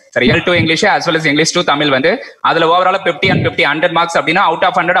important. Real to English as well as English to Tamil வந்து அதுல ஓவரால் 50 and 50 100 மார்க்ஸ் அப்படின்னா அவுட்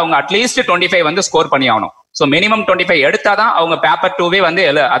ஆஃப் 100 அவங்க அட்லீஸ்ட் 25 வந்து ஸ்கோர் பண்ணி ஆகணும். சோ மினிமம் 25 எடுத்தாதான் அவங்க பேப்பர் 2வே வந்து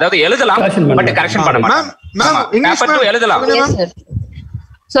அதாவது எழுதலாம், பட் கரெக்ஷன் பண்ண மாட்டாங்க. பேப்பர் 2 எழுதலாம்.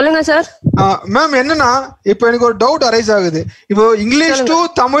 சொல்லுங்க சார். மேம் என்னன்னா இப்போ எனக்கு ஒரு டவுட் அரைஸ் ஆகுது. இப்போ English to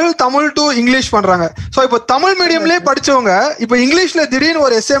Tamil, Tamil to English பண்றாங்க. சோ இப்போ தமிழ் மீடியம்லயே படிச்சவங்க இப்போ இங்கிலீஷ்ல திடீர்னு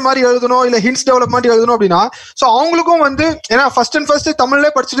ஒரு எஸ்ஏ மாதிரி எழுதணும் இல்ல ஹிண்ட்ஸ் டெவலப்மெண்ட் எழுதணும் அப்படின்னா சோ அவங்களுக்கும் வந்து ஏன்னா ஃபர்ஸ்ட் அண்ட் ஃபர்ஸ்ட்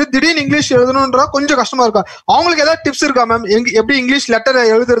தமிழ்லயே படிச்சுட்டு திடீர்னு இங்கிலீஷ் எழுதணும்ன்ற கொஞ்சம் கஷ்டமா இருக்கும். அவங்களுக்கு ஏதாவது டிப்ஸ் இருக்கா மேம்? எப்படி இங்கிலீஷ் லெட்டர்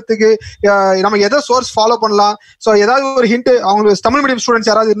எழுதுறதுக்கு நம்ம எதை சோர்ஸ் ஃபாலோ பண்ணலாம்? சோ ஏதாவது ஒரு ஹிண்ட் அவங்களுக்கு தமிழ் மீடியம்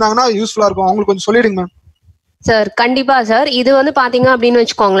ஸ்டூடெண்ட்ஸ் யாராவது இருந்தாங்கன்னா யூஸ்ஃபுல்லா இருக்கும், அவங்களுக்கு கொஞ்சம் சொல்லிடுங்க மேம். சார் கண்டிப்பா சார். இது வந்து பாத்தீங்க அப்படின்னு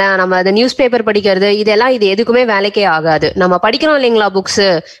வச்சுக்கோங்களேன், நம்ம அந்த நியூஸ் பேப்பர் படிக்கிறது இதெல்லாம் இது எதுக்குமே வேலைக்கே ஆகாது. நம்ம படிக்கிறோம் இல்லைங்களா புக்ஸ்,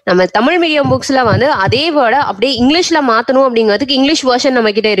 நம்ம தமிழ் மீடியம் புக்ஸ்ல வந்து அதே வேர்டை அப்படியே இங்கிலீஷ்ல மாத்தணும் அப்படிங்கிறதுக்கு இங்கிலீஷ் வெர்ஷன்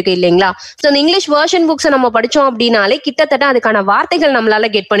நம்ம கிட்ட இருக்கு இல்லைங்களா? ஸோ அந்த இங்கிலீஷ் வெர்ஷன் புக்ஸ் நம்ம படிச்சோம் அப்படின்னாலே கிட்டத்தட்ட அதுக்கான வார்த்தைகள் நம்மளால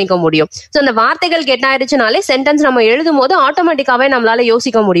கெட் பண்ணிக்க முடியும். ஸோ அந்த வார்த்தைகள் கெட் ஆயிடுச்சுனாலே சென்டென்ஸ் நம்ம எழுதும் போது ஆட்டோமேட்டிக்காவே நம்மளால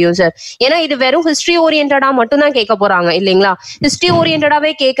யோசிக்க முடியும் சார். ஏன்னா இது வெறும் ஹிஸ்டரி ஓரியன்டா மட்டும் தான் கேட்க போறாங்க இல்லைங்களா? ஹிஸ்டரி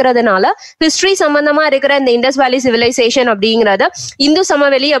ஓரியன்டாவே கேட்கறதுனால ஹிஸ்டரி சம்பந்தமா இருக்கிற இந்த வேலி சிவிலைசேஷன் அப்படிங்கறத இந்து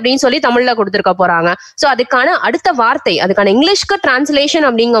சமவெளி அப்படின்னு சொல்லி தமிழ்ல கொடுத்திருக்க போறாங்க. சோ அதுக்கான அடுத்த வார்த்தை அதுக்கான இங்கிலீஷ்க்கு டிரான்ஸ்லேஷன்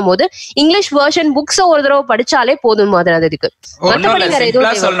அப்படிங்கும் போது இங்கிலீஷ் வெர்ஷன் புக்ஸ் ஒரு தடவை படிச்சாலே போதும். அதுக்கு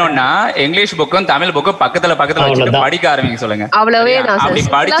சொல்லணும்னா இங்கிலீஷ் புக்கும் தமிழ் புக்கும் பக்கத்துல பக்கத்துல படிக்க ஆரம்பிங்க சொல்லுங்க. அவ்வளவே அப்படி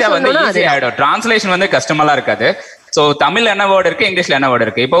படிச்சா வந்து ஈஸி ஆயிடும். டிரான்ஸ்லேஷன் வந்து கஷ்டமெல்லாம் இருக்காது. சோ தமிழ் என்ன வேர்டு இருக்கு, இங்கிலீஷ்ல என்ன வேர்டு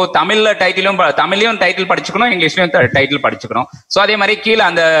இருக்கு. இப்போ தமிழ்ல தமிழ்லயும் டைட்டில் படிச்சுக்கணும், இங்கிலீஷ்லயும் டைட்டில் படிச்சுக்கணும். சோ அதே மாதிரி கீழே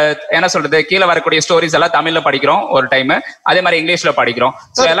அந்த என்ன சொல்றது கீழே வரக்கூடிய ஸ்டோரிஸ் எல்லாம் தமிழ்ல படிக்கிறோம் ஒரு டைம், அதே மாதிரி இங்கிலீஷ்ல படிக்கிறோம்.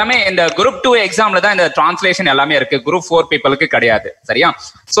 சோ எல்லாமே இந்த குரூப் 2 எக்ஸாம்ல தான் இந்த டிரான்ஸ்லேஷன் எல்லாமே இருக்கு, குரூப் 4 பீப்புளுக்கு கிடையாது. சரியா?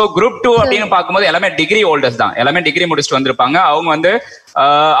 சோ குரூப் 2 அப்படின்னு பார்க்கும்போது எல்லாமே டிகிரி ஹோல்டர்ஸ் தான், எல்லாமே டிகிரி முடிச்சுட்டு வந்திருப்பாங்க. அவங்க வந்து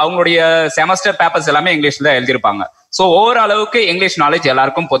அவங்களுடைய செமஸ்டர் பேப்பர்ஸ் எல்லாமே இங்கிலீஷ்ல தான் எழுதியிருப்பாங்க. சோ ஓரளவுக்கு இங்கிலீஷ் நாலேஜ்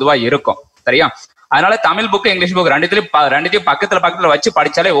எல்லாருக்கும் பொதுவா இருக்கும். சரியா? அதனால தமிழ் புக் இங்கிலீஷ் புக் ரெண்டுத்தையும் பக்கத்துல வச்சு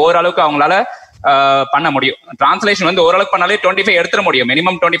படிச்சாலே ஓரளவுக்கு அவங்களால பண்ண முடியும். டிரான்ஸ்லேஷன் வந்து ஓரளவுக்கு பண்ணாலே 25 எடுத்துட முடியும்.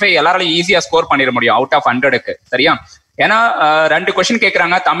 மினிமம் 25 எல்லாராலும் ஈஸியா ஸ்கோர் பண்ணிட முடியும் அவுட் ஆஃப் 100க்கு. சரியா? ஏன்னா 2 கொஸ்டின்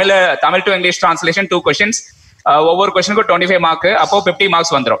கேட்கறாங்க. Tamil to English translation 2 questions, ஒவ்வொரு கொஸ்டினுக்கும் 25 மார்க். அப்போ 50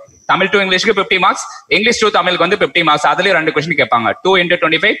 மார்க்ஸ் வந்துடும். Tamil to இங்கிலீஷ்க்கு 50 marks, English to தமிழுக்கு வந்து 50 மார்க்ஸ். அதுலயும் 2 கொஸ்டின் கேட்பாங்க. 2 into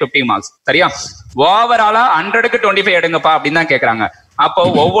 25 50 மார்க்ஸ். சரியா? ஓவராலா 100க்கு 25 எடுங்கப்பா அப்படின்னு தான் கேட்கறாங்க. அப்போ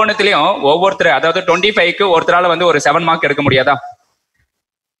ஒவ்வொன்றுலயும் ஒவ்வொருத்தர் அதாவது 25க்கு ஒருத்தரால வந்து ஒரு 7 மார்க் எடுக்க முடியாதா?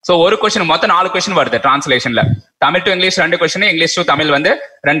 சோ ஒரு கொஸ்டின் மொத்தம் 4 கொஸ்டின் வருது டிரான்ஸ்லேஷன்ல. Tamil to English 2 question, English to Tamil வந்து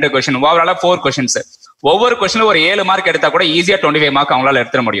 2 கொஸ்டின். ஓவராலா 4 கொஸ்டின்ஸ். ஒவ்வொரு கொஸ்டினும் ஒரு 7 மார்க் எடுத்தா கூட ஈஸியா 25 மார்க் அவங்களால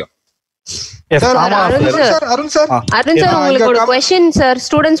எடுத்துட முடியும். அருண் சார் உங்களுக்கு ஒரு क्वेश्चन சார்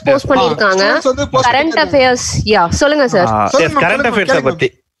ஸ்டூடண்ட்ஸ் போஸ்ட் பண்ணிருக்காங்க. கரண்ட் அஃபேர்ஸ் சொல்லுங்க சார். கரண்ட் அஃபேர்ஸ் பத்தி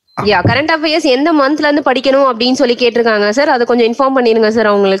கரண்ட் அஃபேர்ஸ் எந்த மந்த்ல இருந்து படிக்கணும் அப்படின்னு சொல்லி கேட்டிருக்காங்க சார். அதை கொஞ்சம் இன்ஃபார்ம் பண்ணிருங்க சார்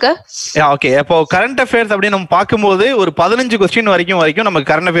அவங்களுக்கு. ஓகே, இப்போ கரண்ட் அஃபேர்ஸ் அப்படின்னு நம்ம பார்க்கும்போது ஒரு 15 கொஸ்டின் வரைக்கும் நமக்கு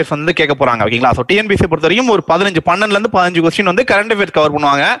கரண்ட் அஃபேர்ஸ் வந்து கேட்க போறாங்க. ஓகேங்களா? ஸோ டிஎன்பிசி பொறுத்த வரைக்கும் ஒரு 12ல இருந்து 15 கொஸ்டின் வந்து கரண்ட் அஃபேர்ஸ் கவர்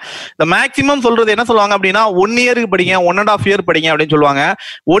பண்ணுவாங்க. இந்த மேக்ஸிமம் சொல்றது என்ன சொல்லுவாங்க அப்படின்னா 1 இயருக்கு படிங்க, 1.5 இயர் படிங்க அப்படின்னு சொல்லுவாங்க.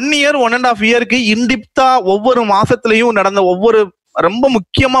 1 இயர் 1.5 இயருக்கு இன்டிப்தா ஒவ்வொரு மாசத்துலயும் நடந்த ஒவ்வொரு ரொம்ப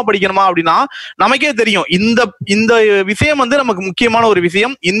முக்கியமா படிக்கணுமா அப்படின்னா நமக்கே தெரியும் இந்த விஷயம் வந்து நமக்கு முக்கியமான ஒரு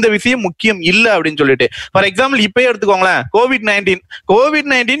விஷயம், இந்த விஷயம் முக்கியம் இல்ல அப்படின்னு சொல்லிட்டு. ஃபார் எக்ஸாம்பிள் இப்பயே எடுத்துக்கோங்களேன்,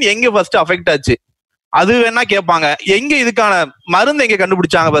 கோவிட்-19 எங்க ஃபர்ஸ்ட் அஃபெக்ட் ஆச்சு அது வேணா கேட்பாங்க. எங்க இதுக்கான மருந்து எங்க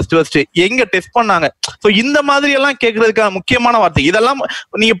கண்டுபிடிச்சாங்க, ஃபர்ஸ்ட் எங்க டெஸ்ட் பண்ணாங்க. சோ இந்த மாதிரி எல்லாம் கேட்கறதுக்கான முக்கியமான வார்த்தை இதெல்லாம்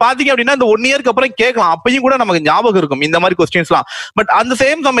நீங்க பாத்தீங்க அப்படின்னா இந்த 1 இயருக்கு அப்புறம் கேட்கலாம், அப்பயும் கூட நமக்கு ஞாபகம் இருக்கும் இந்த மாதிரி கொஸ்டின்ஸ் எல்லாம். பட் அந்த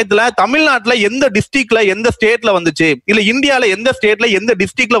சேம் சமயத்துல தமிழ்நாட்டுல எந்த டிஸ்ட்ரிக்ட்ல எந்த ஸ்டேட்ல வந்துச்சு, இல்ல இந்தியால எந்த ஸ்டேட்ல எந்த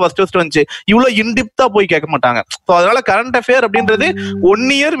டிஸ்ட்ரிக்ட்ல ஃபர்ஸ்ட் வந்துச்சு, இவ்வளவு இன்டிப்தா போய் கேட்க மாட்டாங்க. சோ அதனால கரண்ட் அஃபேர் அப்படின்றது 1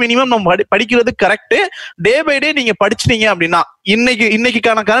 இயர் மினிமம் நம்ம படிக்கிறது கரெக்ட். டே பை டே நீங்க படிச்சிட்டீங்க அப்படின்னா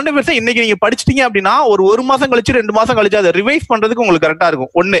இன்னைக்கான கரண்ட் அஃபேர்ஸ் இன்னைக்கு நீங்க படிச்சிட்டீங்க அப்படின்னா ஒரு மாசம் கழிச்சு 2 மாசம் கழிச்சு அதை ரிவைஸ் பண்றதுக்கு உங்களுக்கு கரெக்டா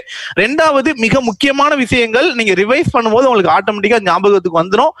இருக்கும். ஒண்ணு. ரெண்டாவது, மிக முக்கியமான விஷயங்கள் நீங்க ரிவைஸ் பண்ணும்போது உங்களுக்கு ஆட்டோமேட்டிக்கா ஞாபகத்துக்கு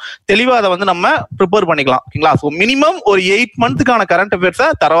வந்துடும். தெளிவா அதை வந்து நம்ம ப்ரிப்பேர் பண்ணிக்கலாம். ஓகேங்களா? ஸோ மினிமம் ஒரு 8 மந்த்துக்கான கரண்ட் அஃபேர்ஸை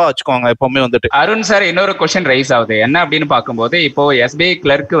தரவா வச்சுக்கோங்க எப்பவுமே வந்துட்டு. அருண் சார், இன்னொரு கொஸ்டின் ரைஸ் ஆகுது. என்ன அப்படின்னு பார்க்கும்போது, இப்போ SBI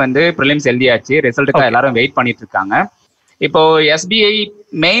கிளர்க் வந்து ப்ரிலிம்ஸ் எழுதியாச்சு, ரிசல்ட்டுக்காக எல்லாரும் வெயிட் பண்ணிட்டு இருக்காங்க. இப்போ SBI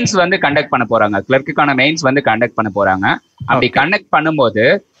மெயின்ஸ் வந்து கண்டக்ட் பண்ண போறாங்க, கிளர்க்குக்கான மெயின்ஸ் வந்து கண்டக்ட் பண்ண போறாங்க. அப்படி கண்டக்ட் பண்ணும்போது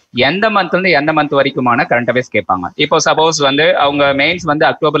எந்த மந்த்ல இருந்து எந்த மந்த் வரைக்குமான கரண்ட் அஃபேர்ஸ் கேட்பாங்க? இப்போ சப்போஸ் வந்து அவங்க மெயின்ஸ் வந்து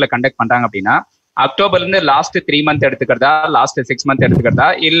அக்டோபர்ல கண்டக்ட் பண்றாங்க அப்படின்னா, அக்டோபர்ல இருந்து லாஸ்ட் 3 மந்த் எடுத்துக்கிறதா, லாஸ்ட் 6 மந்த் எடுத்துக்கிறதா,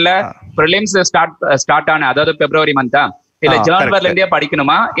 இல்ல ப்ரிலிம்ஸ் ஸ்டார்ட் ஆன அதாவது பிப்ரவரி மந்தா, இல்ல ஜனவரில இருந்தே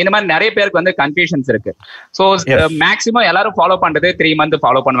படிக்கணுமா? இந்த மாதிரி நிறைய பேருக்கு வந்து கன்ஃபியூஷன்ஸ் இருக்கு. சோ மேக்ஸிமம் எல்லாரும் ஃபாலோ பண்றது 3 மந்த்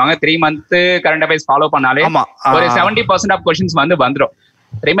ஃபாலோ பண்ணுவாங்க. 3 மந்த் கரண்ட் அஃபேர்ஸ் ஃபாலோ பண்ணாலே ஒரு 70% ஆஃப் கொஸ்டின்ஸ் வந்து வந்துடும்.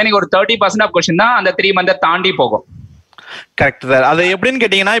 ரிமைனிங் ஒரு 30% ஆஃப் கொஸ்டின் தான் அந்த 3 மந்த் தாண்டி போகும். Correct sir. அது எப்படின்னு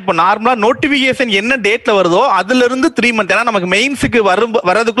கேட்டீங்கன்னா, இப்போ நார்மலா நோட்டிபிகேஷன் என்ன டேட்ல வருதோ அதுல இருந்து 3 மந்த், ஏன்னா நமக்கு மெயின்ஸுக்கு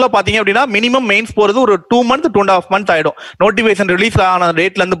வரதுக்குள்ள பாத்தீங்க அப்படின்னா மினிமம் மெயின்ஸ் போறது ஒரு 2 மந்த் 2.5 மந்த் ஆயிடும். நோட்டிபிகேஷன் ரிலீஸ் ஆன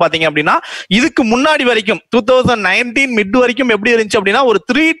டேட்ல இருந்து பாத்தீங்க அப்படின்னா இதுக்கு முன்னாடி வரைக்கும் 2019 மிட் வரைக்கும் எப்படி இருந்துச்சு அப்படின்னா ஒரு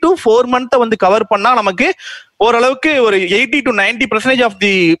 3 to 4 மந்த் வந்து கவர் பண்ணா நமக்கு ஓரளவுக்கு ஒரு 80 to 90% ஆஃப்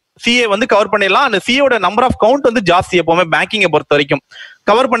தி சிஏ வந்து கவர் பண்ணிடலாம். அந்த சிஏவோட நம்பர் ஆஃப் கவுண்ட் வந்து ஜாஸ்தி எப்பவுமே பேங்கிங்கை பொறுத்த வரைக்கும்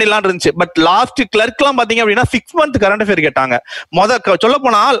கவர் பண்ணிடலாம் இருந்துச்சு. பட் லாஸ்ட் கிளர்க் எல்லாம் பாத்தீங்க அப்படின்னா 6 மந்த் கரண்ட் அஃபேர் கேட்டாங்க. சொல்ல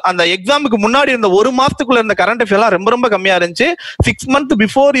போனால் அந்த எக்ஸாமுக்கு முன்னாடி இருந்த 1 மாசத்துக்குள்ள இருந்த கரண்ட் அஃபேர் எல்லாம் ரொம்ப ரொம்ப கம்மியா இருந்துச்சு. 6 மந்த்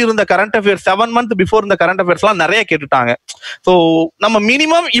பிஃபோர் இருந்த கரண்ட் அஃபேர், 7 மந்த் பிஃபோர் இருந்த கரண்ட் அஃபேர்ஸ் எல்லாம் நிறைய கேட்டுட்டாங்க. சோ நம்ம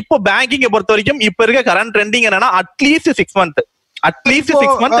மினிமம் இப்போ பேங்கிங்கை பொறுத்த வரைக்கும் இப்ப இருக்க கரண்ட் ட்ரெண்டிங் என்னன்னா அட்லீஸ்ட் 6 மந்த்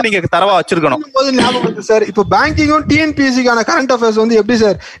நீங்க தரவா வச்சிருக்கணும். சார் இப்போ பேங்கிங்கும் டிஎன்பிஎஸ்சிக்கான கரண்ட் அஃபேர்ஸ் வந்து எப்படி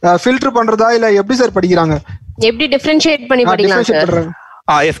சார் ஃபில்டர் பண்றதா இல்ல எப்படி சார் படிக்கிறாங்க? எப்படி டிஃபரன்ஷியேட் பண்ணி படிக்கலாம் sir?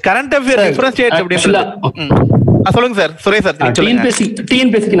 S, current affair differentiate அப்படின்னு சொல்லுங்க சார். சுரேஷ் சார்,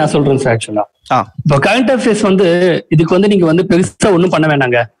 டிஎன்பிஎஸ்சி நான் சொல்றேன் சார். ஆக்சுவலா இப்போ கரண்ட் அஃபேர்ஸ் வந்து இதுக்கு வந்து நீங்க வந்து பெருசா ஒண்ணும் பண்ண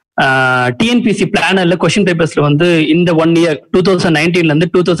வேண்டாங்க. டிஎன்பிஎஸ்சி பிளானர்ல கொஸ்டின் பேப்பர்ஸ்ல வந்து இந்த 1 இயர் 2019ல இருந்து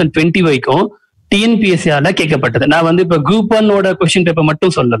 2020 வரைக்கும் டிஎன்பிஎஸ்சியால கேட்கப்பட்டது. நான் வந்து இப்ப குரூப் 1 கொஸ்டின் பேப்பர்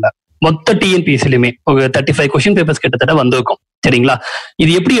மட்டும் சொல்லல, மொத்த டிஎன்பிஎஸ்சிலுமே ஒரு 35 கொஸ்டின் பேப்பர்ஸ் கிட்டத்தட்ட வந்திருக்கும். சரிங்களா?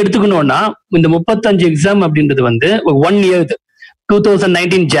 இது எப்படி எடுத்துக்கணும்னா, இந்த 35 எக்ஸாம் அப்படின்றது வந்து ஒரு 1 இயர்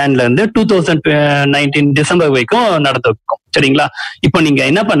 2019 ஜான்ல இருந்து 2019 டிசம்பர் வரைக்கும் நடந்திருக்கும். சரிங்களா? இப்போ நீங்க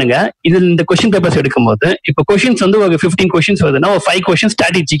என்ன பண்ணுங்க, இதுல இந்த கொஸ்டின் பேப்பர்ஸ் எடுக்கும் போது இப்போ கொஸ்டின்ஸ் வந்து ஒரு 15 கொஸ்டின்ஸ் வருதுன்னா ஒரு 5 கொஸ்டின்ஸ்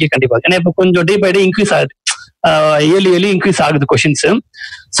ஸ்ட்ராட்டஜிக்கே கண்டிப்பா, ஏன்னா இப்போ கொஞ்சம் டே பை டே இன்க்ரீஸ் ஆகுது, ஏழு இன்க்ரீஸ் ஆகுது கொஸ்டின்ஸ்.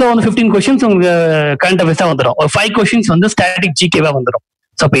 ஸோ அந்த 15 கொஸ்டின்ஸ் உங்களுக்கு கரண்ட் அஃபேர்ஸா வந்துடும். ஒரு 5 கொஸ்டின்ஸ் வந்து ஸ்டாட்டிக் ஜிகேவா வந்துடும்.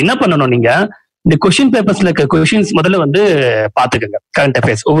 ஸோ அப்ப என்ன பண்ணணும், நீங்க இந்த கொஸ்டின் பேப்பர்ஸ்ல இருக்க கொஸ்டின்ஸ் முதல்ல வந்து பாத்துக்கோங்க, கரண்ட்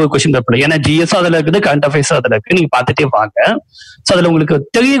அஃபேர்ஸ் ஒவ்வொரு கொஸ்டின் பேப்பர்ல. ஏன்னா ஜிஎஸ் அதுல இருக்குது, கரண்ட் அஃபேர்ஸ் அதுல இருக்கு, நீங்க பாத்துட்டே வாங்க. ஸோ அதுல உங்களுக்கு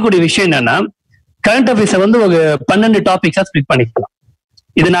தெரியக்கூடிய விஷயம் என்னன்னா, கரண்ட் அஃபேர்ஸை வந்து ஒரு 12 டாபிக்ஸா ஸ்பிளிட் பண்ணிக்கலாம்.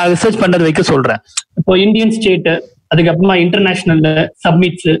 இது நான் ரிசர்ச் பண்றது வைக்க சொல்றேன். இப்போ இந்தியன் ஸ்டேட், அதுக்கப்புறமா international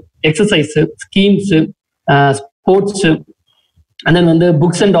submits, exercise, schemes, sports, and then வந்து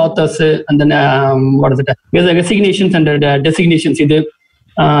புக்ஸ் அண்ட் ஆத்தர்ஸ், அந்த ரெசிக்னேஷன்ஸ் அண்ட் டெசிக்னேஷன்ஸ் இது.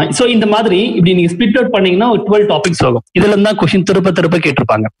 ஸோ இந்த மாதிரி இப்படி நீங்க ஸ்பிளிட் அவுட் பண்ணீங்கன்னா ஒரு 12 டாபிக்ஸ் ஆகும். இதுல இருந்தா கொஸ்டின் திருப்ப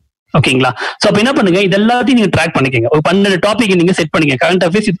கேட்டிருப்பாங்க. ஓகேங்களா? சோ அப்ப என்ன பண்ணுங்க, இது எல்லாத்தையும் நீங்க ட்ராக் பண்ணிக்கங்க. ஒரு 12 டாபிக் நீங்க செட் பண்ணிக்க கரண்ட்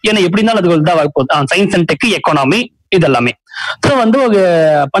அஃபேர்ஸ். ஏன்னா எப்படி இருந்தாலும் அது தான் வரப்போகுது, சயின்ஸ் அண்ட் டெக், எக்கானமி, இது எல்லாமே. ஸோ வந்து ஒரு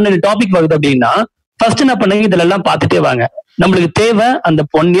 12 டாபிக் வருது அப்படின்னா ஃபர்ஸ்ட் என்ன பண்ணுங்க, இதுல எல்லாம் பார்த்துட்டே வாங்க. நம்மளுக்கு தேவை அந்த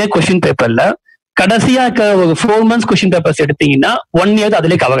 1 இயர் கொஸ்டின் பேப்பர்ல கடைசியா ஒரு 4 months கொஸ்டின் பேப்பர்ஸ் எடுத்தீங்கன்னா 1 இயர்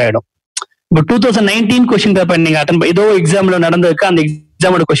அதுல கவர் ஆயிடும். இப்போ 2019 கொஸ்டின் பேப்பர் நீங்க அட்டன் ஏதோ எக்ஸாம்ல நடந்திருக்கு, அந்த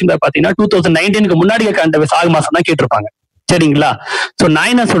எக்ஸாமோட கொஸ்டின் பேப்பர் பாத்தீங்கன்னா 2019க்கு முன்னாடி கரண்ட் அஃபேர்ஸ் 6 மாசம் தான் கேட்டிருப்பாங்க. சரிங்களா? சோ நான்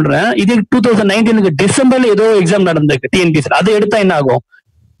என்ன சொல்றேன், இது 2019க்கு டிசம்பர்ல ஏதோ எக்ஸாம் நடந்திருக்கு டிஎன்பிஎஸ்சி, அதை எடுத்தா என்ன ஆகும்,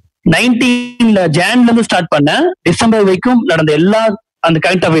 19 ஜான்ல இருந்து ஸ்டார்ட் பண்ண டிசம்பர் வரைக்கும் நடந்த எல்லா அந்த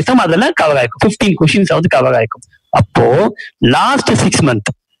கரண்ட் அஃபேர்ஸும் அதுல கவர் ஆயிருக்கும். 15 கொஸ்டின்ஸ் வந்து கவர் ஆயிருக்கும். அப்போ லாஸ்ட் 6 month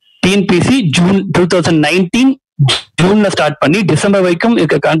டிஎன்பிஎஸ்சி ஜூன் 2019 ஜூன்ல ஸ்டார்ட் பண்ணி டிசம்பர் வரைக்கும்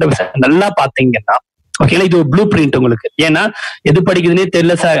இருக்க கரண்ட் அஃபேர்ஸ் நல்லா பாத்தீங்கன்னா, ஓகேங்களா, இது ஒரு ப்ளூ பிரிண்ட் உங்களுக்கு. ஏன்னா எது படிக்குதுன்னே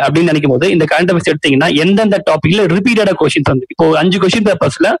தெரியல சார் அப்படின்னு நினைக்கும் போது இந்த கரண்ட் அஃபேர்ஸ் எடுத்தீங்கன்னா எந்தெந்த டாபிக்ல ரிப்பீட்டடா கொஸ்டின்ஸ் வந்து, இப்போ 5 கொஸ்டின்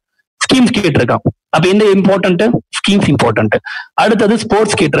பேப்பர்ஸ்ல ஸ்கீம்ஸ் கேட்டிருக்கான். அப்ப எந்த இம்பார்ட்டன்ட், ஸ்கீம்ஸ் இம்பார்ட்டன்ட். அடுத்தது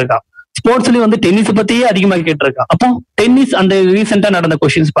ஸ்போர்ட்ஸ் கேட்டிருக்கான். ஸ்போர்ட்ஸ்லயும் வந்து டென்னிஸ் பத்தியே அதிகமா கேட்டிருக்கான். அப்போ டென்னிஸ் அந்த ரீசெண்டா நடந்த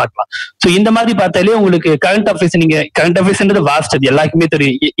கொஸ்டின்ஸ் பார்க்கலாம். சோ இந்த மாதிரி பார்த்தாலே உங்களுக்கு கரண்ட் அஃபேர்ஸ், நீங்க கரண்ட் அஃபேர்ஸ்ன்றது வாஸ்ட், அது எல்லாருக்குமே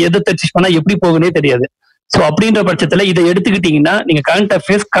தெரியும். எதை டச் பண்ணா எப்படி போகுனே தெரியாது. சோ அப்படின்ற பட்சத்துல இதை எடுத்துக்கிட்டீங்கன்னா நீங்க கரண்ட்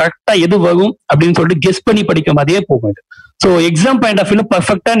அஃபேர்ஸ் கரெக்டா எது வரும் அப்படின்னு சொல்லிட்டு கெஸ் பண்ணி படிக்க மாதிரியே போகும். சோ எக்ஸாம் பாயிண்ட் ஆஃப் வியூல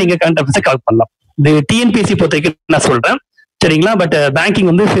பர்ஃபெக்டா நீங்க கரண்ட் அஃபேர்ஸ் கவர் பண்ணலாம். இது டிஎன்பிஎஸ்சி பொறுத்த வரைக்கும் நான் சொல்றேன். சரிங்களா? பட் பேங்கிங்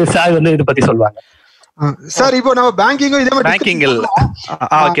வந்து சார் வந்து இதை பத்தி சொல்லுவாங்க. சார் இப்போ நம்ம பேங்கிங் இதே மாதிரி பேங்கிங்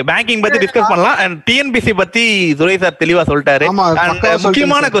ஓகே பேங்கிங் பத்தி டிஸ்கஸ் பண்ணலாம். அண்ட் டிஎன்பிசி பத்தி துரை சார் தெளிவா சொல்லிட்டாரு.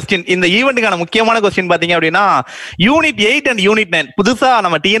 முக்கியமான கொஸ்டின், இந்த ஈவெண்ட்டுக்கான முக்கியமான கொஸ்டின் பாத்தீங்க அப்படின்னா யூனிட் 8 அண்ட் யூனிட் 9 புதுசா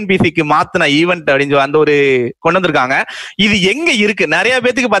நம்ம டிஎன்பிசிக்கு மாத்தின ஈவெண்ட் அப்படின்னு அந்த ஒரு கொண்டு வந்திருக்காங்க. இது எங்க இருக்கு? நிறைய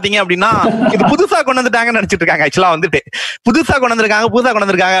பேத்துக்கு பாத்தீங்க அப்படின்னா இது புதுசா கொண்டு வந்துட்டாங்கன்னு நினைச்சிட்டு இருக்காங்க. ஆக்சுவலா வந்துட்டு புதுசா கொண்டு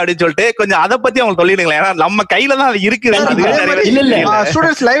வந்திருக்காங்க அப்படின்னு சொல்லிட்டு கொஞ்சம் அதை பத்தி அவங்க சொல்லிடுங்களேன். ஏன்னா நம்ம கையில தான் அது இருக்கு.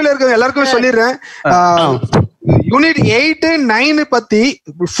 ஸ்டூடெண்ட்ஸ் லைவ்ல இருக்க எல்லாருக்கும் சொல்லிடுறேன். யூனிட் 8, 9 பத்தி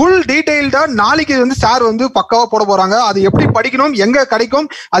ஃபுல் டீடைல்டா நாளைக்கு வந்து சார் வந்து பக்காவா போட போறாங்க. அது எப்படி படிக்கணும், எங்க கிடைக்கும்,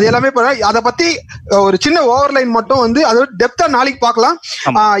 அது எல்லாமே அதை பத்தி ஒரு சின்ன ஓவர்லைன் மட்டும் வந்து அது டெப்தா நாளைக்கு பார்க்கலாம்.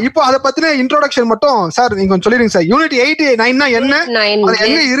 இப்போ அதை பத்தின இன்ட்ரோடக்ஷன் மட்டும் சார் நீங்க கொஞ்சம் சொல்லிடுங்க சார். யூனிட் 8, 9னா என்ன, அது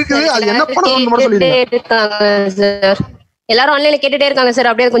எங்க இருக்குது, அது என்ன பண்ணணும்னு மட்டும் சொல்லிடுங்க. எல்லாரும் ஆன்லைன்ல கேட்டுட்டே இருக்காங்க சார்,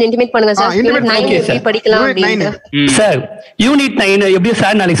 அப்படியே கொஞ்சம் இன்டிமேட் பண்ணுங்க சார். யூனிட் 9 எப்படி படிக்கலாம் அப்படிங்க சார். யூனிட் 9 எப்படி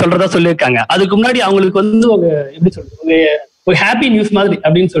சார் நாளைக்கு சொல்றதா சொல்லிருக்காங்க. அதுக்கு முன்னாடி அவங்களுக்கு வந்து ஒரு எப்படி சொல்றது, ஒரு ஹாப்பி நியூஸ் மாதிரி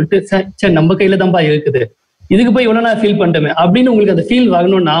அப்படின்னு சொல்லிட்டு சார் நம்ம கையில தான்ப்பா இருக்குது, இதுக்கு போய் இவ்வளவு நான் ஃபீல் பண்ணிட்டேன் அப்படின்னு உங்களுக்கு அந்த ஃபீல்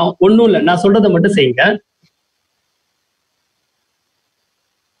வரணும்னா ஒன்னும் இல்லை, நான் சொல்றதை மட்டும் செய்யுங்க.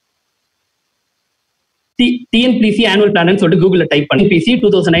 டிஎன்பிசி ஆனுவல் பிளான் சொல்லிட்டு கூகுள்ல டைப் பண்ணி டிஎன்பிசி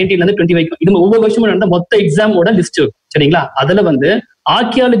 2019 ல இருந்து 20 வரைக்கும் இது ஒவ்வொரு வருஷமும் நடந்த மொத்த எக்ஸாமோட லிஸ்ட் சரிங்களா. அதுல வந்து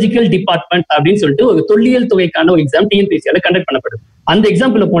ஆர்கியாலஜிக்கல் டிபார்ட்மெண்ட் அப்படின்னு சொல்லிட்டு ஒரு தொல்லியல் துறைக்கான ஒரு எக்ஸாம் டிஎன்பிசியால கண்டக்ட் பண்ணப்படுது. அந்த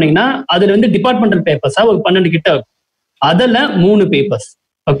எக்ஸாம்பிள் போனீங்கன்னா அதுல வந்து டிபார்ட்மெண்டல் பேப்பர்ஸா ஒரு 12 கிட்ட இருக்கும். அதுல 3 பேப்பர்ஸ்.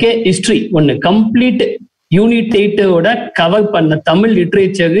 ஓகே, ஹிஸ்டரி ஒன்னு கம்ப்ளீட் யூனிட் 8ஓட கவர் பண்ண தமிழ்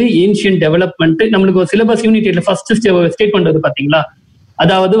லிட்ரேச்சர், ஏன்ஷியன்ட் டெவலப்மெண்ட். நம்மளுக்கு ஒரு சிலபஸ் யூனிட் 8ல ஃபர்ஸ்ட் ஸ்டேட் பண்றது பாத்தீங்களா,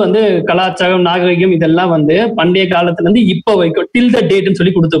 அதாவது வந்து கலாச்சாரம், நாகரிகம் இதெல்லாம் வந்து பண்டைய காலத்துல இருந்து இப்போ வரைக்கும் டில் த டேட்னு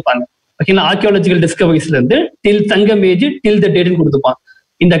சொல்லி கொடுத்துருப்பாங்க. ஓகேங்களா, ஆர்கியாலஜிக்கல் டிஸ்கவரிஸ்ல இருந்து டில் தங்கம் ஏஜ் டில் த டேட்னு கொடுத்துப்பாங்க.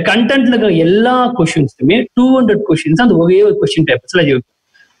 இந்த கண்டென்ட்ல இருக்கிற எல்லா கொஸ்டின்ஸுமே 200 கொஸ்டின்ஸ் அந்த ஒரே ஒரு கொஸ்டின் பேப்பர்ஸ்ல இருக்கும்.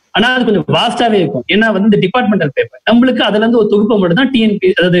 ஆனா அது கொஞ்சம் வாஸ்டாவே இருக்கும். ஏன்னா வந்து இந்த டிபார்ட்மெண்டல் பேப்பர் நம்மளுக்கு அதுல இருந்து ஒரு தொகுப்பை மட்டும் தான் டிஎன்பி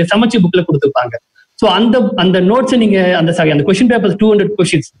அதாவது சமச்சீர் புக்ல கொடுத்துருப்பாங்க. ஸோ அந்த நோட்ஸ் நீங்க அந்த question papers 200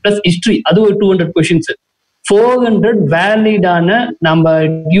 questions plus history அது ஒரு 200 கொஸ்டின்ஸ் 400 வேலிடான நம்ம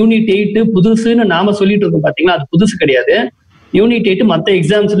யூனிட் 8 புதுசுன்னு நாம சொல்லிட்டு இருக்கோம் பாத்தீங்களா, அது புதுசு கிடையாது. யூனிட் 8 மற்ற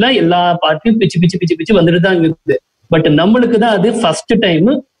எக்ஸாம்ஸ்ல எல்லா பார்ட்டையும் பிச்சு வந்துட்டு தான் இருக்குது. பட் நம்மளுக்கு தான் அது ஃபர்ஸ்ட் டைம்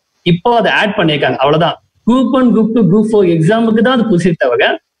இப்போ அதை ஆட் பண்ணியிருக்காங்க, அவ்வளவுதான். குரூப் 1, குரூப் 2, குரூப் 4 எக்ஸாமுக்கு தான் அது புதுசு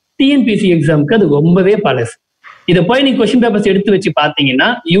தவிர டிஎன்பிசி எக்ஸாமுக்கு அது ரொம்பவே பழசு. இதை போய் நீங்க கொஸ்டின் பேப்பர்ஸ் எடுத்து வச்சு பாத்தீங்கன்னா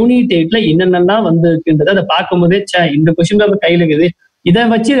யூனிட் 8ல என்னென்னலாம் வந்துருக்குன்றது அதை பார்க்கும் போதே இந்த கொஸ்டின் பேப்பர் கையில இருக்குது, இதை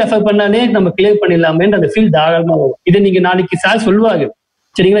வச்சு ரெஃபர் பண்ணாலே நம்ம கிளியர் பண்ணிடலாமேன்ற அந்த ஃபீல் தாராளமா வரும். இதை நீங்க நாளைக்கு சார் சொல்லுவாங்க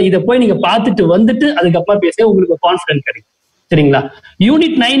சரிங்களா. இதை போய் நீங்க பார்த்துட்டு வந்துட்டு அதுக்கப்புறம் பேச உங்களுக்கு கான்ஃபிடன்ஸ் கிடைக்கும் சரிங்களா.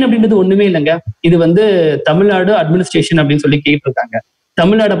 யூனிட் 9 அப்படின்றது ஒண்ணுமே இல்லைங்க, இது வந்து தமிழ்நாடு அட்மினிஸ்ட்ரேஷன் அப்படின்னு சொல்லி கேட்டிருக்காங்க.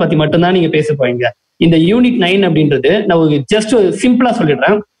 தமிழ்நாடை பத்தி மட்டும்தான் நீங்க பேச போறீங்க. இந்த யூனிட் 9 அப்படின்றது நான் ஒரு ஜஸ்ட் சிம்பிளா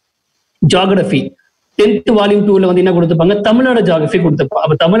சொல்லிடுறேன். ஜியோகிராஃபி 10th வால்யூம் 2ல வந்து என்ன கொடுத்துப்பாங்க, தமிழ்நாடு ஜியோகிராஃபி கொடுத்துப்போம்.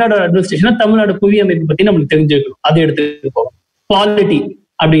 அப்ப தமிழ்நாடு அட்மினிஸ்ட்ரேஷன் தமிழ்நாடு புவியமைப்பு பத்தி நம்மளுக்கு தெரிஞ்சுக்கணும், அதை எடுத்துட்டு போவோம். பாலிட்டி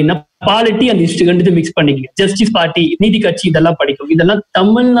அப்படின்னா பாலிட்டி அண்ட் ஹிஸ்டரி ரெண்டு மிக்ஸ் பண்ணிக்கங்க. ஜஸ்டிஸ் பார்ட்டி, நீதி கட்சி இதெல்லாம் படிக்கும். இதெல்லாம்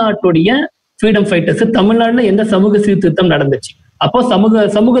தமிழ்நாட்டுடைய ஃப்ரீடம் ஃபைட்டர்ஸ், தமிழ்நாடுல எந்த சமூக சீர்திருத்தம் நடந்துச்சு, அப்போ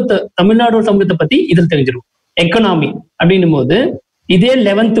சமூகத்தை தமிழ்நாடோட சமூகத்தை பத்தி இதில் தெரிஞ்சிடும். எக்கனாமி அப்படின்னும் போது இதே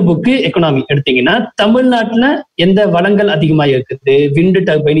 11th புக்கு எக்கனாமி எடுத்தீங்கன்னா தமிழ்நாட்டுல எந்த வளங்கள் அதிகமா இருக்குது, விண்டு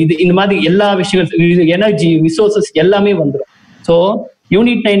டர்பைன், இது இந்த மாதிரி எல்லா விஷயங்கள், எனர்ஜி ரிசோர்சஸ் எல்லாமே வந்துடும். ஸோ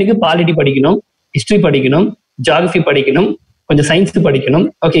யூனிட் 9க்கு பாலிட்டி படிக்கணும், ஹிஸ்டரி படிக்கணும், ஜியாகிரபி படிக்கணும், கொஞ்சம் சயின்ஸ் படிக்கணும்.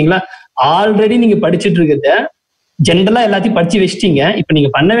 ஓகேங்களா, ஆல்ரெடி நீங்க படிச்சுட்டு இருக்கிறத ஜென்ரலா எல்லாத்தையும் படிச்சு வச்சிட்டீங்க. இப்ப நீங்க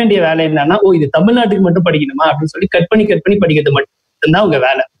பண்ண வேண்டிய வேலை என்னன்னா, இது தமிழ்நாட்டுக்கு மட்டும் படிக்கணுமா அப்படின்னு சொல்லி கட் பண்ணி படிக்கிறது மட்டும்தான் உங்க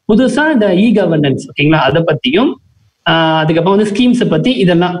வேலை. புதுசா இந்த கவர்னன்ஸ் ஓகேங்களா, அதை பத்தியும் அதுக்கப்புறம் வந்து ஸ்கீம்ஸை பத்தி,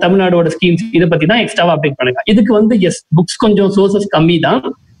 இதெல்லாம் தமிழ்நாடோட ஸ்கீம்ஸ் இதை பத்தி தான் எக்ஸ்ட்ராவா அப்டேட் பண்ணுங்க. இதுக்கு வந்து புக்ஸ் கொஞ்சம் சோர்சஸ் கம்மி தான்.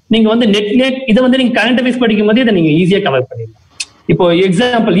 நீங்க வந்து நெட் இதை வந்து நீங்க கரண்ட் அஃபேர்ஸ் படிக்கும் போது இதை நீங்க ஈஸியா கவர் பண்ணிடலாம். இப்போ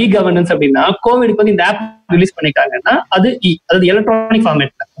எக்ஸாம்பிள் கவர்னன்ஸ் அப்படின்னா கோவிட்க்கு வந்து இந்த ஆப் ரிலீஸ் பண்ணிருக்காங்கன்னா அதாவது எலக்ட்ரானிக்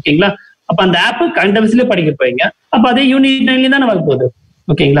ஃபார்மேட்ல ஓகேங்களா. அப்ப அந்த ஆப் கரண்ட் அஃபேர்ஸ்லயே படிக்க போறீங்க. அப்ப அதே யூனிட் 9 தானே வர போகுது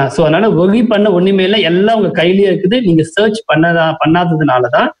ஓகேங்களா. சோ அதனால ஒர்க் பண்ண ஒண்ணுமே இல்லை, எல்லாம் உங்க கையிலேயே இருக்குது. நீங்க சர்ச்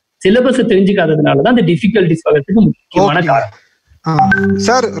பண்ணாததுனாலதான், சிலபஸ் தெரிஞ்சுக்காததுனாலதான் அந்த டிஃபிகல்டிஸ் வரதுக்கு முக்கியமான காரணம்.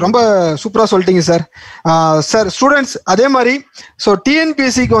 சார் ரொம்ப சூப்பரா சொல்லிட்டீங்க சார். சார் ஸ்டூடெண்ட்ஸ் அதே மாதிரி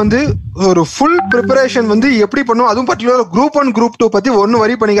டிஎன்பிஎஸ்சிக்கு வந்து ஒரு ஃபுல் ப்ரிப்பரேஷன் வந்து எப்படி பண்ணும், அதுவும் பர்டிகுலர் குரூப் 1 குரூப் 2 பத்தி ஒன்னும்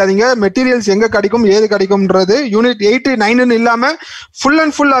வரி பண்ணிக்காதீங்க. மெட்டீரியல்ஸ் எங்க கிடைக்கும், ஏது கிடைக்கும்ன்றது யூனிட் 8 9 இல்லாம ஃபுல்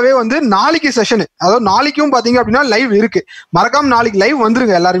அண்ட் ஃபுல்லாவே வந்து நாளைக்கு செஷன், அதாவது நாளைக்கும் பாத்தீங்க அப்படின்னா லைவ் இருக்கு. மறக்காம நாளைக்கு லைவ்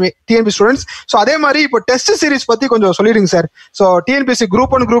வந்துருங்க எல்லாருமே டிஎன்பிஎஸ்சி ஸ்டூடெண்ட்ஸ். ஸோ அதே மாதிரி இப்போ டெஸ்ட் சீரிஸ் பத்தி கொஞ்சம் சொல்லிடுங்க sir. So TNPSC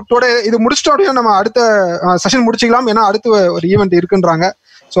group 1 group 2 இது முடிச்சிட்டோட நம்ம அடுத்த செஷன் முடிச்சுக்கலாம், ஏன்னா அடுத்த ஒரு ஈவெண்ட் இருக்குன்றாங்க.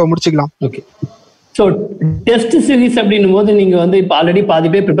 சோ முடிச்சுக்கலாம். ஓகே, சோ டெஸ்ட் சீரிஸ் அப்படின்னும் போது நீங்க வந்து இப்ப ஆல்ரெடி பாதி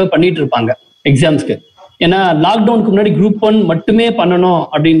பேர் ப்ரிப்பேர் பண்ணிட்டு இருப்பாங்க எக்ஸாம்ஸ்க்கு. ஏன்னா லாக்டவுனுக்கு முன்னாடி குரூப் 1 மட்டுமே பண்ணணும்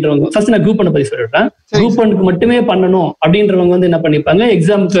அப்படின்றவங்க, ஃபர்ஸ்ட் நான் குரூப் 1 பத்தி சொல்லிடுறேன். குரூப் 1க்கு மட்டுமே பண்ணணும் அப்படின்றவங்க வந்து என்ன பண்ணிருப்பாங்க,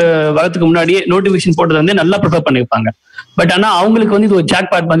 எக்ஸாமுக்கு வரதுக்கு முன்னாடியே நோட்டிபிகேஷன் போட்டது வந்து நல்லா ப்ரிப்பேர் பண்ணிருப்பாங்க. பட் ஆனா அவங்களுக்கு வந்து இது ஒரு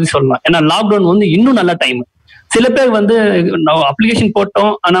ஜாக் பாட் மாதிரி சொல்லலாம். ஏன்னா லாக்டவுன் வந்து இன்னும் நல்ல டைம். சில பேர் வந்து அப்ளிகேஷன்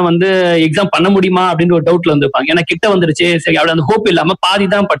போட்டோம் ஆனா வந்து எக்ஸாம் பண்ண முடியுமா அப்படின்னு ஒரு டவுட்ல வந்துருப்பாங்க. ஏன்னா கிட்ட வந்துருச்சு, சரி அவ்வளவு அந்த ஹோப் இல்லாம பாதி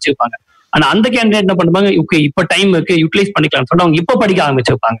தான் படிச்சிருப்பாங்க. ஆனா அந்த கேண்டிடேட் என்ன பண்ணுவாங்க, ஓகே இப்ப டைம் இருக்கு யூட்டிலைஸ் பண்ணிக்கலாம்னு சொல்லிட்டு அவங்க இப்ப படிக்க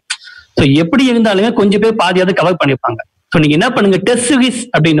ஆரம்பிச்சிருப்பாங்க. ஸோ எப்படி இருந்தாலுமே கொஞ்சம் பேர் பாதியாவது கவர் பண்ணிருப்பாங்க. ஸோ நீங்க என்ன பண்ணுங்க, டெஸ்ட் சீரிஸ்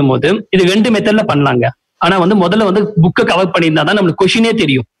அப்படின்னும் போது இது 2 மெத்தட்ல பண்ணலாங்க. ஆனா வந்து முதல்ல வந்து புக்கை கவர் பண்ணியிருந்தா தான் நம்மளுக்கு கொஸ்டினே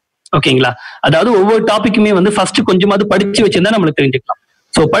தெரியும். ஓகேங்களா? அதாவது ஒவ்வொரு டாபிக்குமே வந்து ஃபர்ஸ்ட் கொஞ்சமாவது படிச்சு வச்சிருந்தா நம்மளுக்கு தெரிஞ்சுக்கலாம்.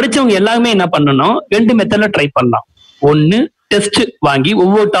 ஸோ படிச்சவங்க எல்லாருமே என்ன பண்ணணும், 2 மெத்தட்ல ட்ரை பண்ணலாம். ஒன்னு டெஸ்ட் வாங்கி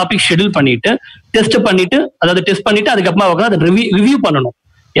ஒவ்வொரு டாபிக் ஷெட்யூல் பண்ணிட்டு டெஸ்ட் பண்ணிட்டு, அதாவது டெஸ்ட் பண்ணிட்டு அதுக்கப்புறமா அதை ரிவ்யூ பண்ணணும்.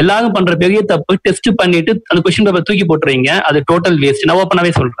 எல்லாரும் பண்ற பெரிய தப்பு, டெஸ்ட் பண்ணிட்டு அந்த கொஸ்டின் பேப்பர் தூக்கி போட்டுறீங்க, அது டோட்டல் வேஸ்ட். நான்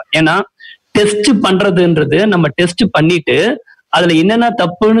ஓப்பனாவே சொல்றேன். ஏன்னா டெஸ்ட் பண்றதுன்றது நம்ம டெஸ்ட் பண்ணிட்டு அதுல என்னென்ன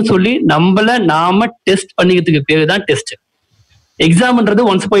தப்புன்னு சொல்லி நாம டெஸ்ட் பண்ணிக்கிறதுக்கு பேரு தான் டெஸ்ட். எக்ஸாம்ன்றது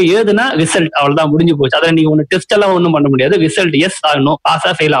ஒன்ஸ் போய் எழுதுனா ரிசல்ட் அவ்வளவுதான், முடிஞ்சு போச்சு. அதுல நீங்க ஒண்ணு டெஸ்ட் எல்லாம் ஒண்ணும் பண்ண முடியாது. ரிசல்ட் எஸ் ஆகணும்,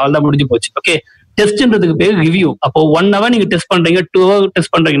 பாஸா ஃபெயில் அவ்வளவுதான், முடிஞ்சு போச்சு. ஓகே, டெஸ்ட்ன்றதுக்கு பேர் ரிவ்யூ. அப்போ 1 hour நீங்க டெஸ்ட் பண்றீங்க, 2 hour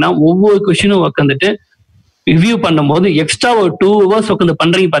டெஸ்ட் பண்றீங்கன்னா ஒவ்வொரு கொஸ்டினும் உட்காந்துட்டு ரிவ்யூ பண்ணும்போது எக்ஸ்ட்ரா ஒரு 2 hours உட்காந்து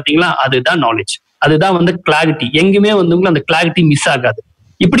பண்றீங்க பாத்தீங்களா, அதுதான் நாலேஜ், அதுதான் வந்து கிளாரிட்டி. எங்குமே வந்து உங்களுக்கு அந்த கிளாரிட்டி மிஸ் ஆகாது.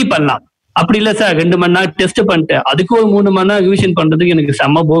 இப்படி பண்ணலாம். அப்படி இல்ல சார் 2 மணி நேரம் டெஸ்ட் பண்ணிட்டு அதுக்கு ஒரு 3 மணி நேரம் ரிவிஷன் பண்றதுக்கு எனக்கு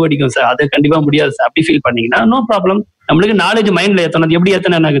செம்ம போர் அடிக்கும் சார், அது கண்டிப்பா முடியாது சார், அப்படி ஃபீல் பண்ணீங்கன்னா நோ ப்ராப்ளம். நம்மளுக்கு நாலேஜ் மைண்ட்ல ஏத்தனது எப்படி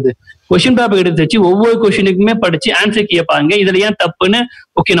ஏத்தன என்ன ஆகுது, கொஸ்டின் பேப்பர் எடுத்து வச்சு ஒவ்வொரு கொஸ்டினுக்குமே படிச்சு ஆன்சர் கேட்பாங்க. இதுல ஏன் தப்புன்னு,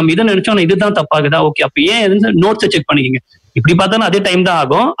 ஓகே நம்ம இதை நினைச்சோம் இதுதான் தப்பாகுதா, ஓகே அப்ப ஏன் நோட்ஸை செக் பண்ணிக்கங்க. இப்படி பார்த்தாலும் அதே டைம் தான்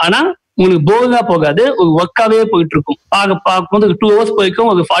ஆகும். ஆனா உங்களுக்கு போகா போகாது, ஒரு ஒர்க்காவே போயிட்டு இருக்கும். பார்க்கும்போது 2 hours போயிருக்கும்,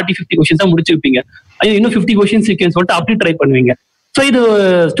 ஒரு 40-50 கொஸ்டின்ஸ் தான் முடிச்சிருப்பீங்க. ஐயோ இன்னும் 50 கொஸ்டின்ஸ் இருக்குன்னு சொல்லிட்டு அப்படி ட்ரை பண்ணுவீங்க. ஸோ இது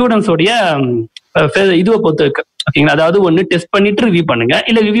ஸ்டூடெண்ட்ஸோடைய இதுவை பொறுத்து இருக்கு. ஓகேங்களா? அதாவது ஒன்னு டெஸ்ட் பண்ணிட்டு ரிவ்யூ பண்ணுங்க,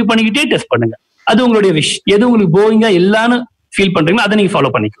 இல்ல ரிவ்யூ பண்ணிக்கிட்டே டெஸ்ட் பண்ணுங்க. அது உங்களுடைய விஷ். எது உங்களுக்கு போரிங்கா எல்லான்னு ஃபீல் பண்றீங்களோ அதை நீங்க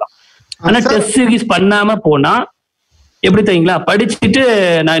ஃபாலோ பண்ணிக்கலாம். ஆனா டெஸ்ட் சீரிஸ் பண்ணாம போனா எப்படி தெரியுங்களா, படிச்சுட்டு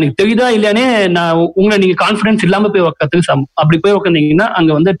நான் எனக்கு தெரியுதா இல்லையானே நான் உங்களை நீங்க கான்பிடன்ஸ் இல்லாம போய் உட்காந்துக்கு அப்படி போய் உட்காந்தீங்கன்னா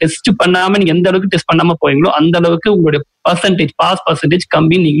அங்க வந்து டெஸ்ட் பண்ணாம நீங்க எந்த அளவுக்கு டெஸ்ட் பண்ணாம போவீங்களோ அந்த அளவுக்கு உங்களுடைய பாஸ் பர்சன்டேஜ்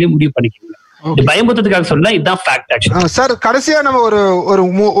கம்மின்னு நீங்களே முடிவு பண்ணிக்கீங்க. பயமுறுத்துறதுக்காக சொல்ல, இதுதான் ஃபேக்ட். ஆக்சுவலி சார் கடைசியா நம்ம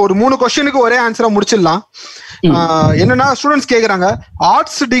ஒரு 3 கொஸ்டினுக்கு ஒரே ஆன்சரா முடிச்சிடலாம். என்னன்னா ஸ்டூடெண்ட்ஸ் கேக்குறாங்க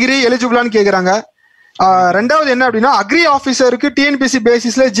ஆர்ட்ஸ் டிகிரி எலிஜிபிளான்னு கேக்குறாங்க. ரெண்டாவது என்ன அப்படின்னா அக்ரி ஆபீசருக்கு டிஎன்பிசி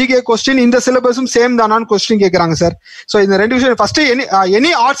பேசிஸ்ல ஜிகே கொஸ்டின் இந்த சிலபஸும் சேம் தானான்னு கொஸ்டின் கேக்குறாங்க சார். சோ இந்த 2 விஷயம். First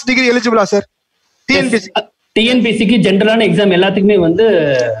any arts degree எலிஜிபிளா sir டிஎன்பிசிக்கு ஜெனரலான exam எல்லாத்துக்குமே வந்து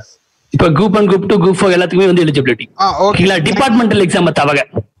இப்ப குரூப் 1 குரூப் 2 குரூப் 4 எல்லாத்துக்குமே வந்து எலிஜிபிலிட்டி. ஓகேங்களா? டிபார்ட்மெண்டல் எக்ஸாம் தவிர.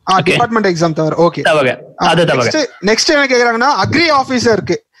 டிபார்ட்மெண்ட் எக்ஸாம் தவிர. ஓகே தவிர அது தவிர. நெக்ஸ்ட் என்ன கேக்குறாங்கன்னா அக்ரி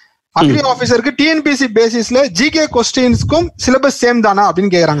ஆபீசருக்கு டிஎன்பிசி பேசிஸ்ல ஜிகே கொஸ்டின்ஸ்க்கும் சிலபஸ் சேம் தானா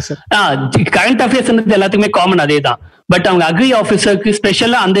அப்படின்னு கேக்குறாங்க சார். கரண்ட் அஃபேர்ஸ் எல்லாத்துக்குமே காமன் அதே தான். பட் அவங்க அக்ரி ஆபீசருக்கு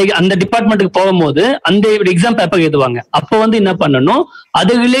ஸ்பெஷலா அந்த டிபார்ட்மெண்ட்டுக்கு போகும்போது அந்த எக்ஸாம் பேப்பர் எழுதுவாங்க. அப்போ வந்து என்ன பண்ணணும்,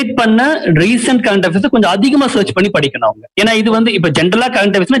 அதை ரிலேட் பண்ண ரீசெண்ட் கரண்ட் அஃபேர்ஸ் கொஞ்சம் அதிகமா சர்ச் பண்ணி படிக்கணும் அவங்க. ஏன்னா இது வந்து இப்ப ஜென்ரலா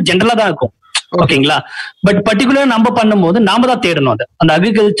கரண்ட் அஃபேர்ஸ்னா ஜென்ரலா தான் இருக்கும். ஓகேங்களா? பட் பர்டிகுலரா நம்ம பண்ணும்போது நாம தான் தேடணும். அது அந்த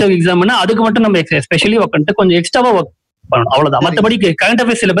அக்ரிகல்ச்சர் எக்ஸாம்னா அதுக்கு மட்டும் நம்ம ஸ்பெஷலி உட்காந்து கொஞ்சம் எக்ஸ்ட்ராவா ஒர்க் பண்ணணும், அவ்வளவுதான். மற்றபடி கரண்ட்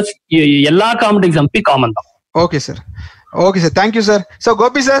அஃபேர்ஸ் சிலபஸ் எல்லா காம்படிட்டிவ் எக்ஸாம்க்கு காமன் தான். Okay sir. Okay sir, thank you sir. So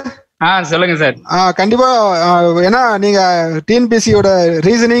Gopi sir. சொல்லுங்க சார். கண்டிப்பா, ஏன்னா நீங்க டிஎன்பிசியோட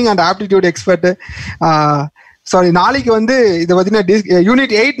reasoning and aptitude expert. Sorry, நாளைக்கு வந்து இதை பார்த்தீங்கன்னா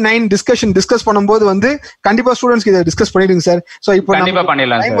யூனிட் 8-9 டிஸ்கஸ் பண்ணும்போது வந்து கண்டிப்பா ஸ்டூடெண்ட்ஸ்க்கு இதை டிஸ்கஸ் பண்ணிடுங்க சார். ஸோ இப்போ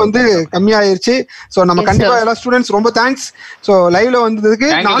டைம் வந்து கம்மியாயிருச்சு. ஸோ நம்ம கண்டிப்பா எல்லா ஸ்டூடெண்ட்ஸ் ரொம்ப தேங்க்ஸ். ஸோ லைவ்ல வந்ததுக்கு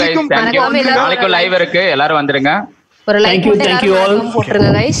நாளைக்கும் லைவ் இருக்கு, எல்லாரும் வந்துருங்க. ஒரு லைக்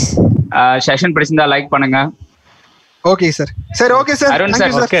போட்டுருங்க गाइस. செஷன் பிடிச்சிருந்தா லைக் பண்ணுங்க. Okay sir. சரி, okay sir. Arun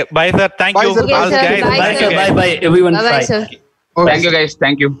sir. Okay, bye sir. Thank you all guys. Bye bye everyone. Bye bye sir. Thank you guys.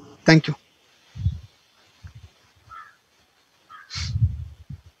 Thank you.